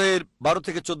 নম্বর অধ্যায়ের 12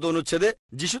 থেকে 14 অনুচ্ছেদে।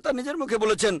 যিশু তার নিজের মুখে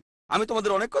বলেছেন, আমি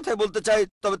তোমাদের অনেক কথাই বলতে চাই,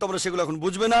 তবে তোমরা সেগুলো এখন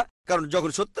বুঝবে না, কারণ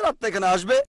যখন সত্যের আত্মা এখানে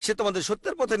আসবে সে তোমাদের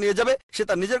সত্যের পথে নিয়ে যাবে। সে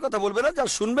তার নিজের কথা বলবে না, যা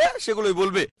শুনবে সেগুলোই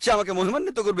বলবে, সে আমাকে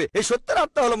মহিমান্বিত করবে। এই সত্যের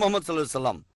আত্মা হলো মুহাম্মদ সাল্লাল্লাহু আলাইহি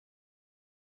সাল্লাম।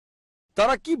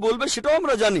 তারা কি বলবে সেটাও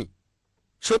আমরা জানি।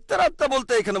 সত্যের আত্মা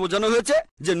বলতে এখানে বোঝানো হয়েছে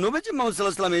যে নবীজি মুহাম্মদ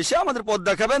সাল্লাল্লাহু আলাইহি সাল্লাম এসে আমাদের পথ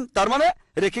দেখাবেন, তার মানে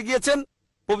রেখে গিয়েছেন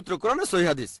পবিত্র কোরআনে সহিহ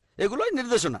হাদিস, এগুলোই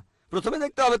নির্দেশনা। প্রথমে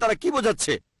দেখতে হবে তারা কি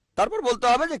বোঝাচ্ছে, তারপর বলতে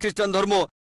হবে যে খ্রিস্টান ধর্ম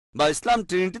বা ইসলাম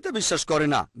ট্রিনিটিতে বিশ্বাস করে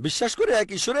না, বিশ্বাস করে এক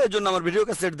ঈশ্বরে। এর জন্য আমার ভিডিও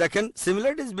ক্যাসেট দেখেন,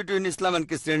 similarities between Islam and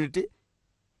Christianity.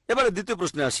 এবারে দ্বিতীয়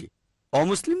প্রশ্নে আসি,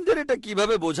 অমুসলিমদের এটা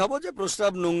কিভাবে বোঝাবো যে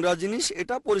প্রস্রাব নোংরা জিনিস,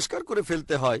 এটা পরিষ্কার করে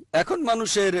ফেলতে হয়। এখন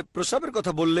মানুষের প্রস্রাবের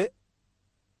কথা বললে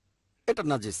এটা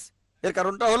নাজিস। এর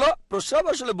কারণটা হলো প্রস্রাব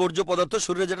আসলে বর্জ্য পদার্থ,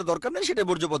 শরীরে যেটা দরকার নেই সেটা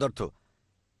বর্জ্য পদার্থ।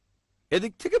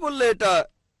 এদিক থেকে বললে এটা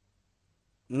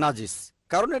নাজিস,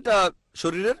 কারণ এটা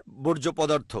শরীরের বর্জ্য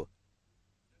পদার্থ।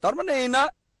 তার মানে এই না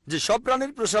যে সব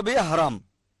প্রাণীর প্রস্রাবই হারাম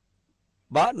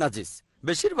বা নাজিস,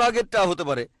 বেশিরভাগেরটা হতে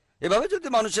পারে। এভাবে যদি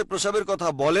মানুষের প্রস্রাবের কথা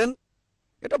বলেন,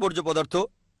 এটা বর্জ্য পদার্থ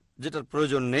যেটার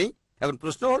প্রয়োজন নেই। এখন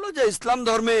প্রশ্ন হলো যে ইসলাম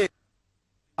ধর্মে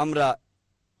আমরা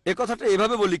এ কথাটা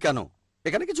এভাবে বলি কেন?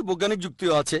 এখানে কিছু বৈজ্ঞানিক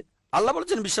যুক্তিও আছে। আল্লাহ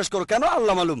বলেছেন বিশ্বাস করো, কেন?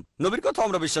 আল্লাহ মালুম। নবীর কথা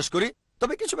আমরা বিশ্বাস করি,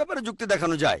 তবে কিছু ব্যাপারে যুক্তি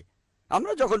দেখানো যায়।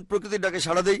 আমরা যখন প্রকৃতির ডাকে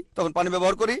সাড়া দিই তখন পানি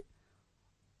ব্যবহার করি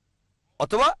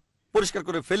অথবা পরিষ্কার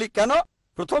করে ফেলি। কেন?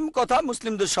 প্রথম কথা,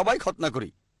 মুসলিমদের সবাই খতনা করি।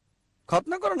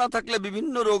 খতনা করা না থাকলে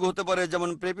বিভিন্ন রোগ হতে পারে, যেমন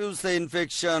প্রেপিউসে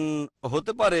ইনফেকশন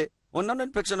হতে পারে, অন্যান্য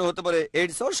ইনফেকশনও হতে পারে,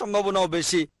 এইডস হওয়ার সম্ভাবনাও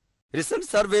বেশি। রিসেন্ট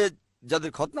সার্ভে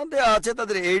যাদের খতনা দেওয়া আছে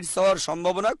তাদের এইডস হওয়ার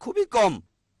সম্ভাবনা খুবই কম।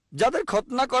 যাদের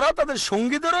খতনা করা তাদের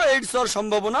সঙ্গীদেরও এইডস হওয়ার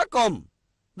সম্ভাবনা কম,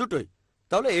 দুটোই।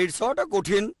 তাহলে এইডস হওয়াটা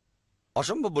কঠিন,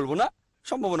 অসম্ভব বলবো না,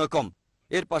 সম্ভাবনা কম।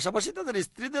 এর পাশাপাশি তাদের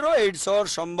স্ত্রীদেরও এইডস হওয়ার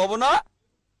সম্ভাবনা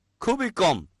খুবই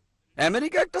কম।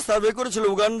 আমেরিকা একটা সার্ভে করেছিল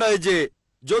উগান্ডায় যে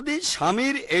যদি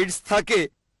স্বামীর এইডস থাকে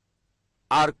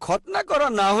আর খতনা করা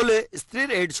না হলে স্ত্রীর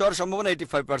এইডস হওয়ার সম্ভাবনা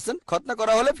 85%, খতনা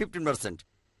করা হলে 15%।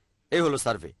 এই হলো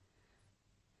সার্ভে।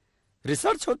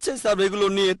 রিসার্চ হচ্ছে সার্ভেগুলো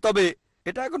নিয়ে, তবে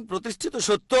এটা এখন প্রতিষ্ঠিত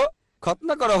সত্য,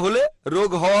 খতনা করা হলে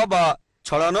রোগ হওয়া বা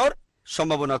ছড়ানোর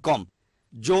সম্ভাবনা কম।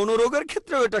 যৌন রোগের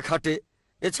ক্ষেত্রেও এটা খাটে।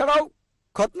 এছাড়াও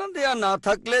খতনা দেয়া না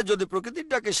থাকলে যদি প্রকৃতির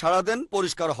ডাকে সাড়া দেন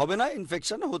পরিষ্কার হবে না,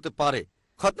 ইনফেকশন হতে পারে।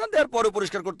 খতনা দেওয়ার পরে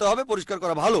পরিষ্কার করতে হবে, পরিষ্কার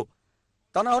করা ভালো,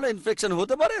 তা না হলে ইনফেকশন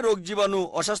হতে পারে, রোগ জীবাণু,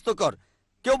 অস্বাস্থ্যকর।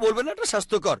 কেউ বলবে না এটা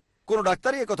স্বাস্থ্যকর, কোনো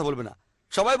ডাক্তারই কথা বলবে না,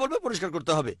 সবাই বলবে পরিষ্কার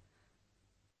করতে হবে।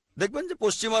 দেখবেন যে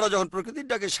পশ্চিমারা যখন প্রকৃতির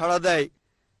ডাকে সাড়া দেয়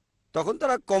তখন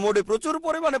তারা কমোডে প্রচুর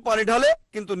পরিমাণে পানি ঢালে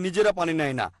কিন্তু নিজেরা পানি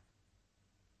নেয় না।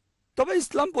 তবে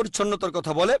ইসলাম পরিচ্ছন্নতার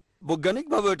কথা বলে,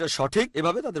 বৈজ্ঞানিকভাবে এটা সঠিক,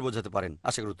 এভাবে তাদের বোঝাতে পারেন।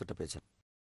 আশা করি উত্তরটা পেয়েছেন।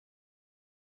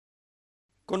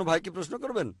 কোন ভাই কি প্রশ্ন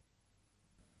করবেন?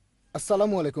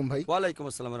 আসসালামু আলাইকুম ভাই। ওয়ালাইকুম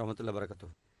আসসালাম রহমতুল্লাহ বারাকাতুহ।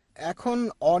 এখন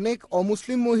অনেক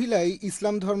অমুসলিম মহিলাই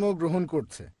ইসলাম ধর্ম গ্রহণ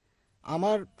করছে।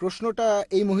 আমার প্রশ্নটা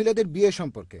এই মহিলাদের বিয়ে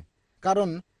সম্পর্কে, কারণ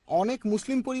অনেক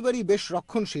মুসলিম পরিবারই বেশ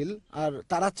রক্ষণশীল আর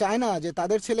তারা চায় না যে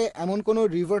তাদের ছেলে এমন কোনো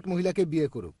রিভার্ট মহিলাকে বিয়ে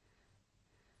করুক।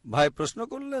 ভাই প্রশ্ন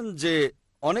করলেন যে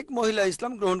অনেক মহিলা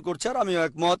ইসলাম গ্রহণ করছে, আর আমিও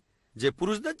একমত যে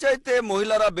পুরুষদের চাইতে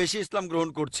মহিলারা বেশি ইসলাম গ্রহণ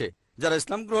করছে। যারা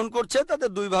ইসলাম গ্রহণ করছে তাতে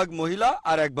 2 ভাগ মহিলা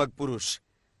আর 1 ভাগ পুরুষ।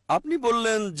 আপনি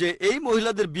বললেন যে এই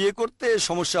মহিলাদের বিয়ে করতে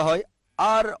সমস্যা হয়,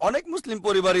 আর অনেক মুসলিম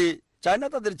পরিবারই চায় না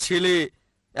তাদের ছেলে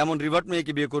এমন রিভার্ট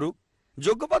মেয়েকে বিয়ে করুক।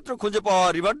 যোগ্যপাত্র খুঁজে পাওয়া,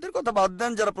 রিভার্টদের কথা বাদ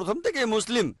দেন, যারা প্রথম থেকে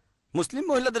মুসলিম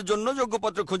মহিলাদের জন্য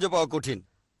যোগ্যপাত্র খুঁজে পাওয়া কঠিন।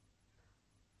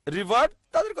 রিভার্ট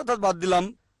তাদের কথা বাদ দিলাম,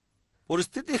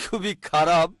 পরিস্থিতি খুবই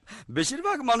খারাপ,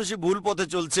 বেশিরভাগ মানুষই ভুল পথে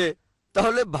চলছে।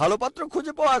 তাহলে ভালো পাত্র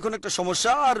খুঁজে পাওয়া এখন একটা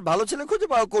সমস্যা, আর ভালো ছেলে খুঁজে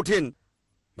পাওয়া কঠিন।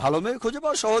 ভালো মেয়ে খুঁজে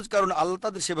পাওয়া সহজ, কারণ আল্লাহ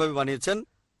তাদের সেভাবে বানিয়েছেন,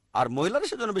 আর মহিলারা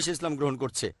সেজন্য বেশি ইসলাম গ্রহণ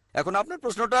করছে। এখন আপনার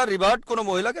প্রশ্নটা রিভার্ট কোনো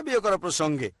মহিলাকে বিয়ে করার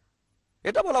প্রসঙ্গে।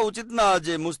 এটা বলা উচিত না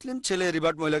যে মুসলিম ছেলে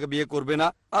রিভার্ট মহিলাকে বিয়ে করবে না।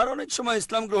 আর অনেক সময়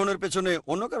ইসলাম গ্রহণের পেছনে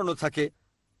অন্য কারণও থাকে,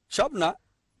 সব না,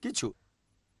 কিছু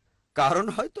কারণ।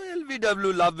 হয়তো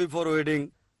LBW, লাভ বিফোর ওয়েডিং,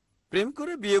 প্রেম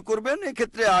করে বিয়ে করবেন,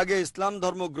 এক্ষেত্রে আগে ইসলাম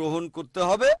ধর্ম গ্রহণ করতে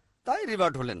হবে, তাই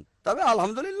রিভার্ট হলেন। তবে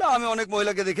আলহামদুলিল্লাহ আমি অনেক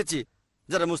মহিলাকে দেখেছি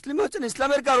যারা মুসলিম হচ্ছেন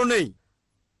ইসলামের কারণেই।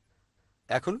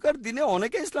 এখনকার দিনে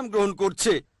অনেকে ইসলাম গ্রহণ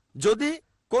করছে। যদি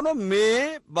কোনো মেয়ে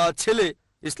বা ছেলে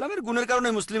ইসলামের গুণের কারণে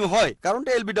মুসলিম হয়,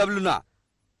 কারণটা LBW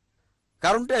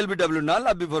না,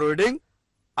 লাভ বিফোর ওয়েডিং।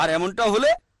 আর এমনটা হলে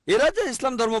এরা যে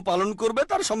ইসলাম ধর্ম পালন করবে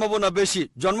তার সম্ভাবনা বেশি,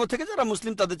 জন্ম থেকে যারা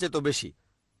মুসলিম তাদের চেয়ে তো বেশি।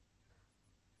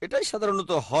 এটাই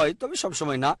সাধারণত হয়, তবে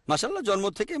সবসময় না। মাশাআল্লাহ জন্ম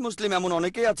থেকে মুসলিম এমন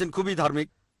অনেকেই আছেন খুবই ধার্মিক।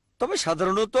 তবে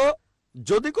সাধারণত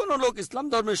যদি কোনো লোক ইসলাম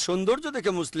ধর্মের সৌন্দর্য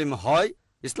দেখে মুসলিম হয়,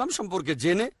 ইসলাম সম্পর্কে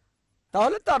জেনে,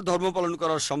 তাহলে তার ধর্ম পালন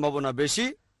করার সম্ভাবনা বেশি,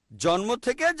 জন্ম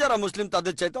থেকে যারা মুসলিম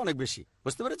তাদের চাইতে অনেক বেশি।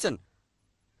 বুঝতে পেরেছেন?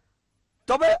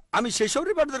 তবে আমি সেই সব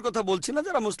রিভার্টদের কথা বলছি না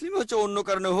যারা মুসলিম হচ্ছে অন্য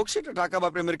কারণে হোক, সেটা টাকা বা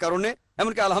প্রেমের কারণে।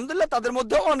 এমনকি আলহামদুলিল্লাহ তাদের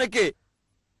মধ্যে অনেকে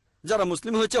যারা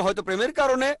মুসলিম হয়েছে হয়তো প্রেমের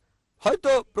কারণে,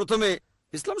 হয়তো প্রথমে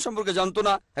ইসলাম সম্পর্কে জানতো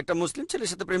না, একটা মুসলিম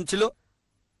ছেলের সাথে প্রেম ছিল,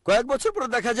 কয়েক বছর পরে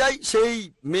দেখা যায় সেই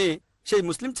মেয়ে সেই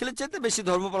মুসলিম ছেলের চাইতে বেশি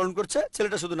ধর্ম পালন করছে,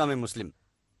 ছেলেটা শুধু নামে মুসলিম।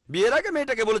 বিয়ের আগে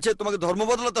মেয়েটাকে বলেছে তোমাকে ধর্ম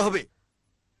বদলাতে হবে,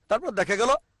 তারপর দেখা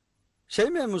গেল সেই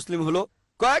মেয়ে মুসলিম হলো,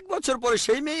 কয়েক বছর পরে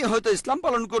সেই মেয়ে হয়তো ইসলাম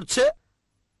পালন করছে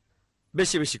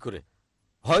বেশি বেশি করে।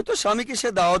 হয়তো স্বামীকে সে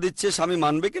দাওয়া দিচ্ছে, স্বামী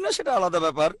মানবে কিনা সেটা আলাদা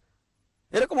ব্যাপার,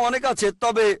 এরকম অনেক আছে।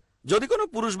 তবে যদি কোনো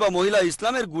পুরুষ বা মহিলা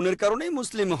ইসলামের গুণের কারণেই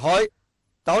মুসলিম হয়,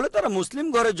 তাহলে তারা মুসলিম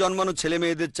ঘরে জন্মানো ছেলে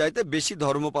মেয়েদের চাইতে বেশি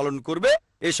ধর্ম পালন করবে,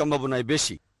 এই সম্ভাবনাই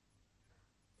বেশি।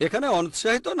 এখানে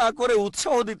অনুৎসাহিত না করে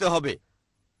উৎসাহ দিতে হবে।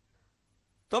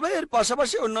 তবে এর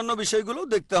পাশাপাশি অন্যান্য বিষয়গুলো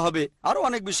দেখতে হবে। আরো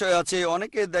অনেক বিষয় আছে।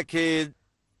 অনেকে দেখে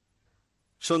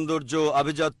সৌন্দর্য,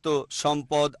 আভিজাত্য,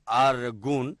 সম্পদ আর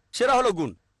গুণ, সেরা হলো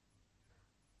গুণ।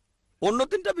 অন্য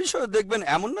 3টা বিষয় দেখবেন,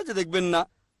 এমন না যে দেখবেন না।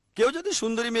 কেউ যদি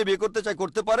সুন্দরী মেয়ে বিয়ে করতে চায়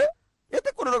করতে পারে, এতে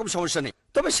কোনো রকম সমস্যা নেই।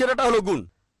 তবে সেরাটা হলো গুণ।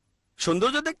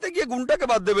 সৌন্দর্য দেখতে গিয়ে গুণটাকে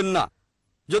বাদ দেবেন না।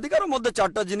 যদি কারো মধ্যে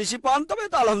 4টা জিনিসই পান তবে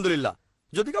তা আলহামদুলিল্লাহ।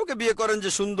 যদি কাউকে বিয়ে করেন যে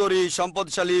সুন্দরী,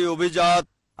 সম্পদশালী, অভিজাত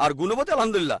আর গুণবতী,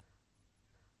 আলহামদুলিল্লাহ।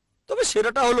 তবে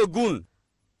সেরাটা হলো গুণ।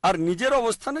 আর নিজের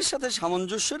অবস্থানের সাথে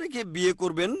সামঞ্জস্য রেখে বিয়ে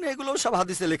করবেন, এগুলো সব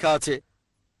হাদিসে লেখা আছে।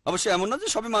 অবশ্যই এমন না যে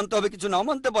সবই মানতে হবে, কিছু নাও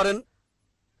মানতে পারেন।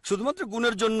 শুধুমাত্র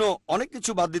গুণের জন্য অনেক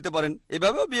কিছু বাদ দিতে পারেন,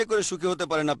 এভাবেও বিয়ে করে সুখী হতে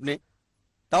পারেন আপনি।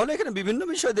 তাহলে এখানে বিভিন্ন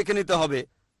বিষয় দেখে নিতে হবে।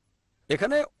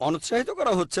 এখানে অনুৎসাহিত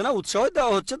করা হচ্ছে না, উৎসাহ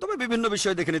দেওয়া হচ্ছে, তবে বিভিন্ন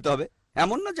বিষয় দেখে নিতে হবে।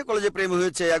 এমন না যে কলেজে প্রেম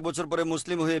হয়েছে, 1 বছর পরে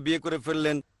মুসলিম হয়ে বিয়ে করে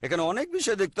ফেললেন। এখানে অনেক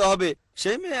বিষয় দেখতে হবে।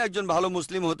 সেই মেয়ে একজন ভালো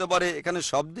মুসলিম হতে পারে। এখানে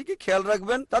সব দিকে খেয়াল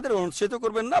রাখবেন, তাদের অনুৎসাহিত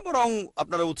করবেন না, বরং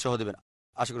আপনারা উৎসাহ দেবেন।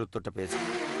 আশা করি উত্তরটা পেয়েছেন।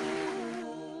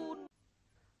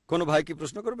 কোনো ভাই কি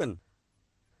প্রশ্ন করবেন?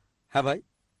 হ্যাঁ ভাই।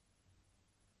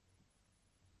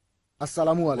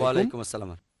 আসসালামু আলাইকুম। ওয়ালাইকুম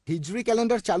আসসালাম। হিজরি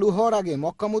ক্যালেন্ডার চালু হওয়ার আগে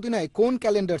মক্কা মদিনায় কোন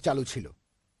ক্যালেন্ডার চালু ছিল,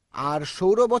 আর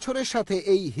সৌর বছরের সাথে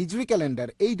এই হিজরি ক্যালেন্ডার,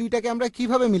 এই দুইটাকে আমরা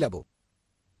কিভাবে মিলাবো?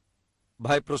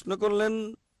 ভাই প্রশ্ন করলেন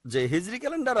যে হিজরি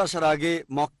ক্যালেন্ডার আসার আগে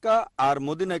মক্কা আর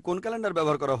মদিনায় কোন ক্যালেন্ডার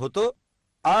ব্যবহার করা হতো,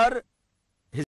 আর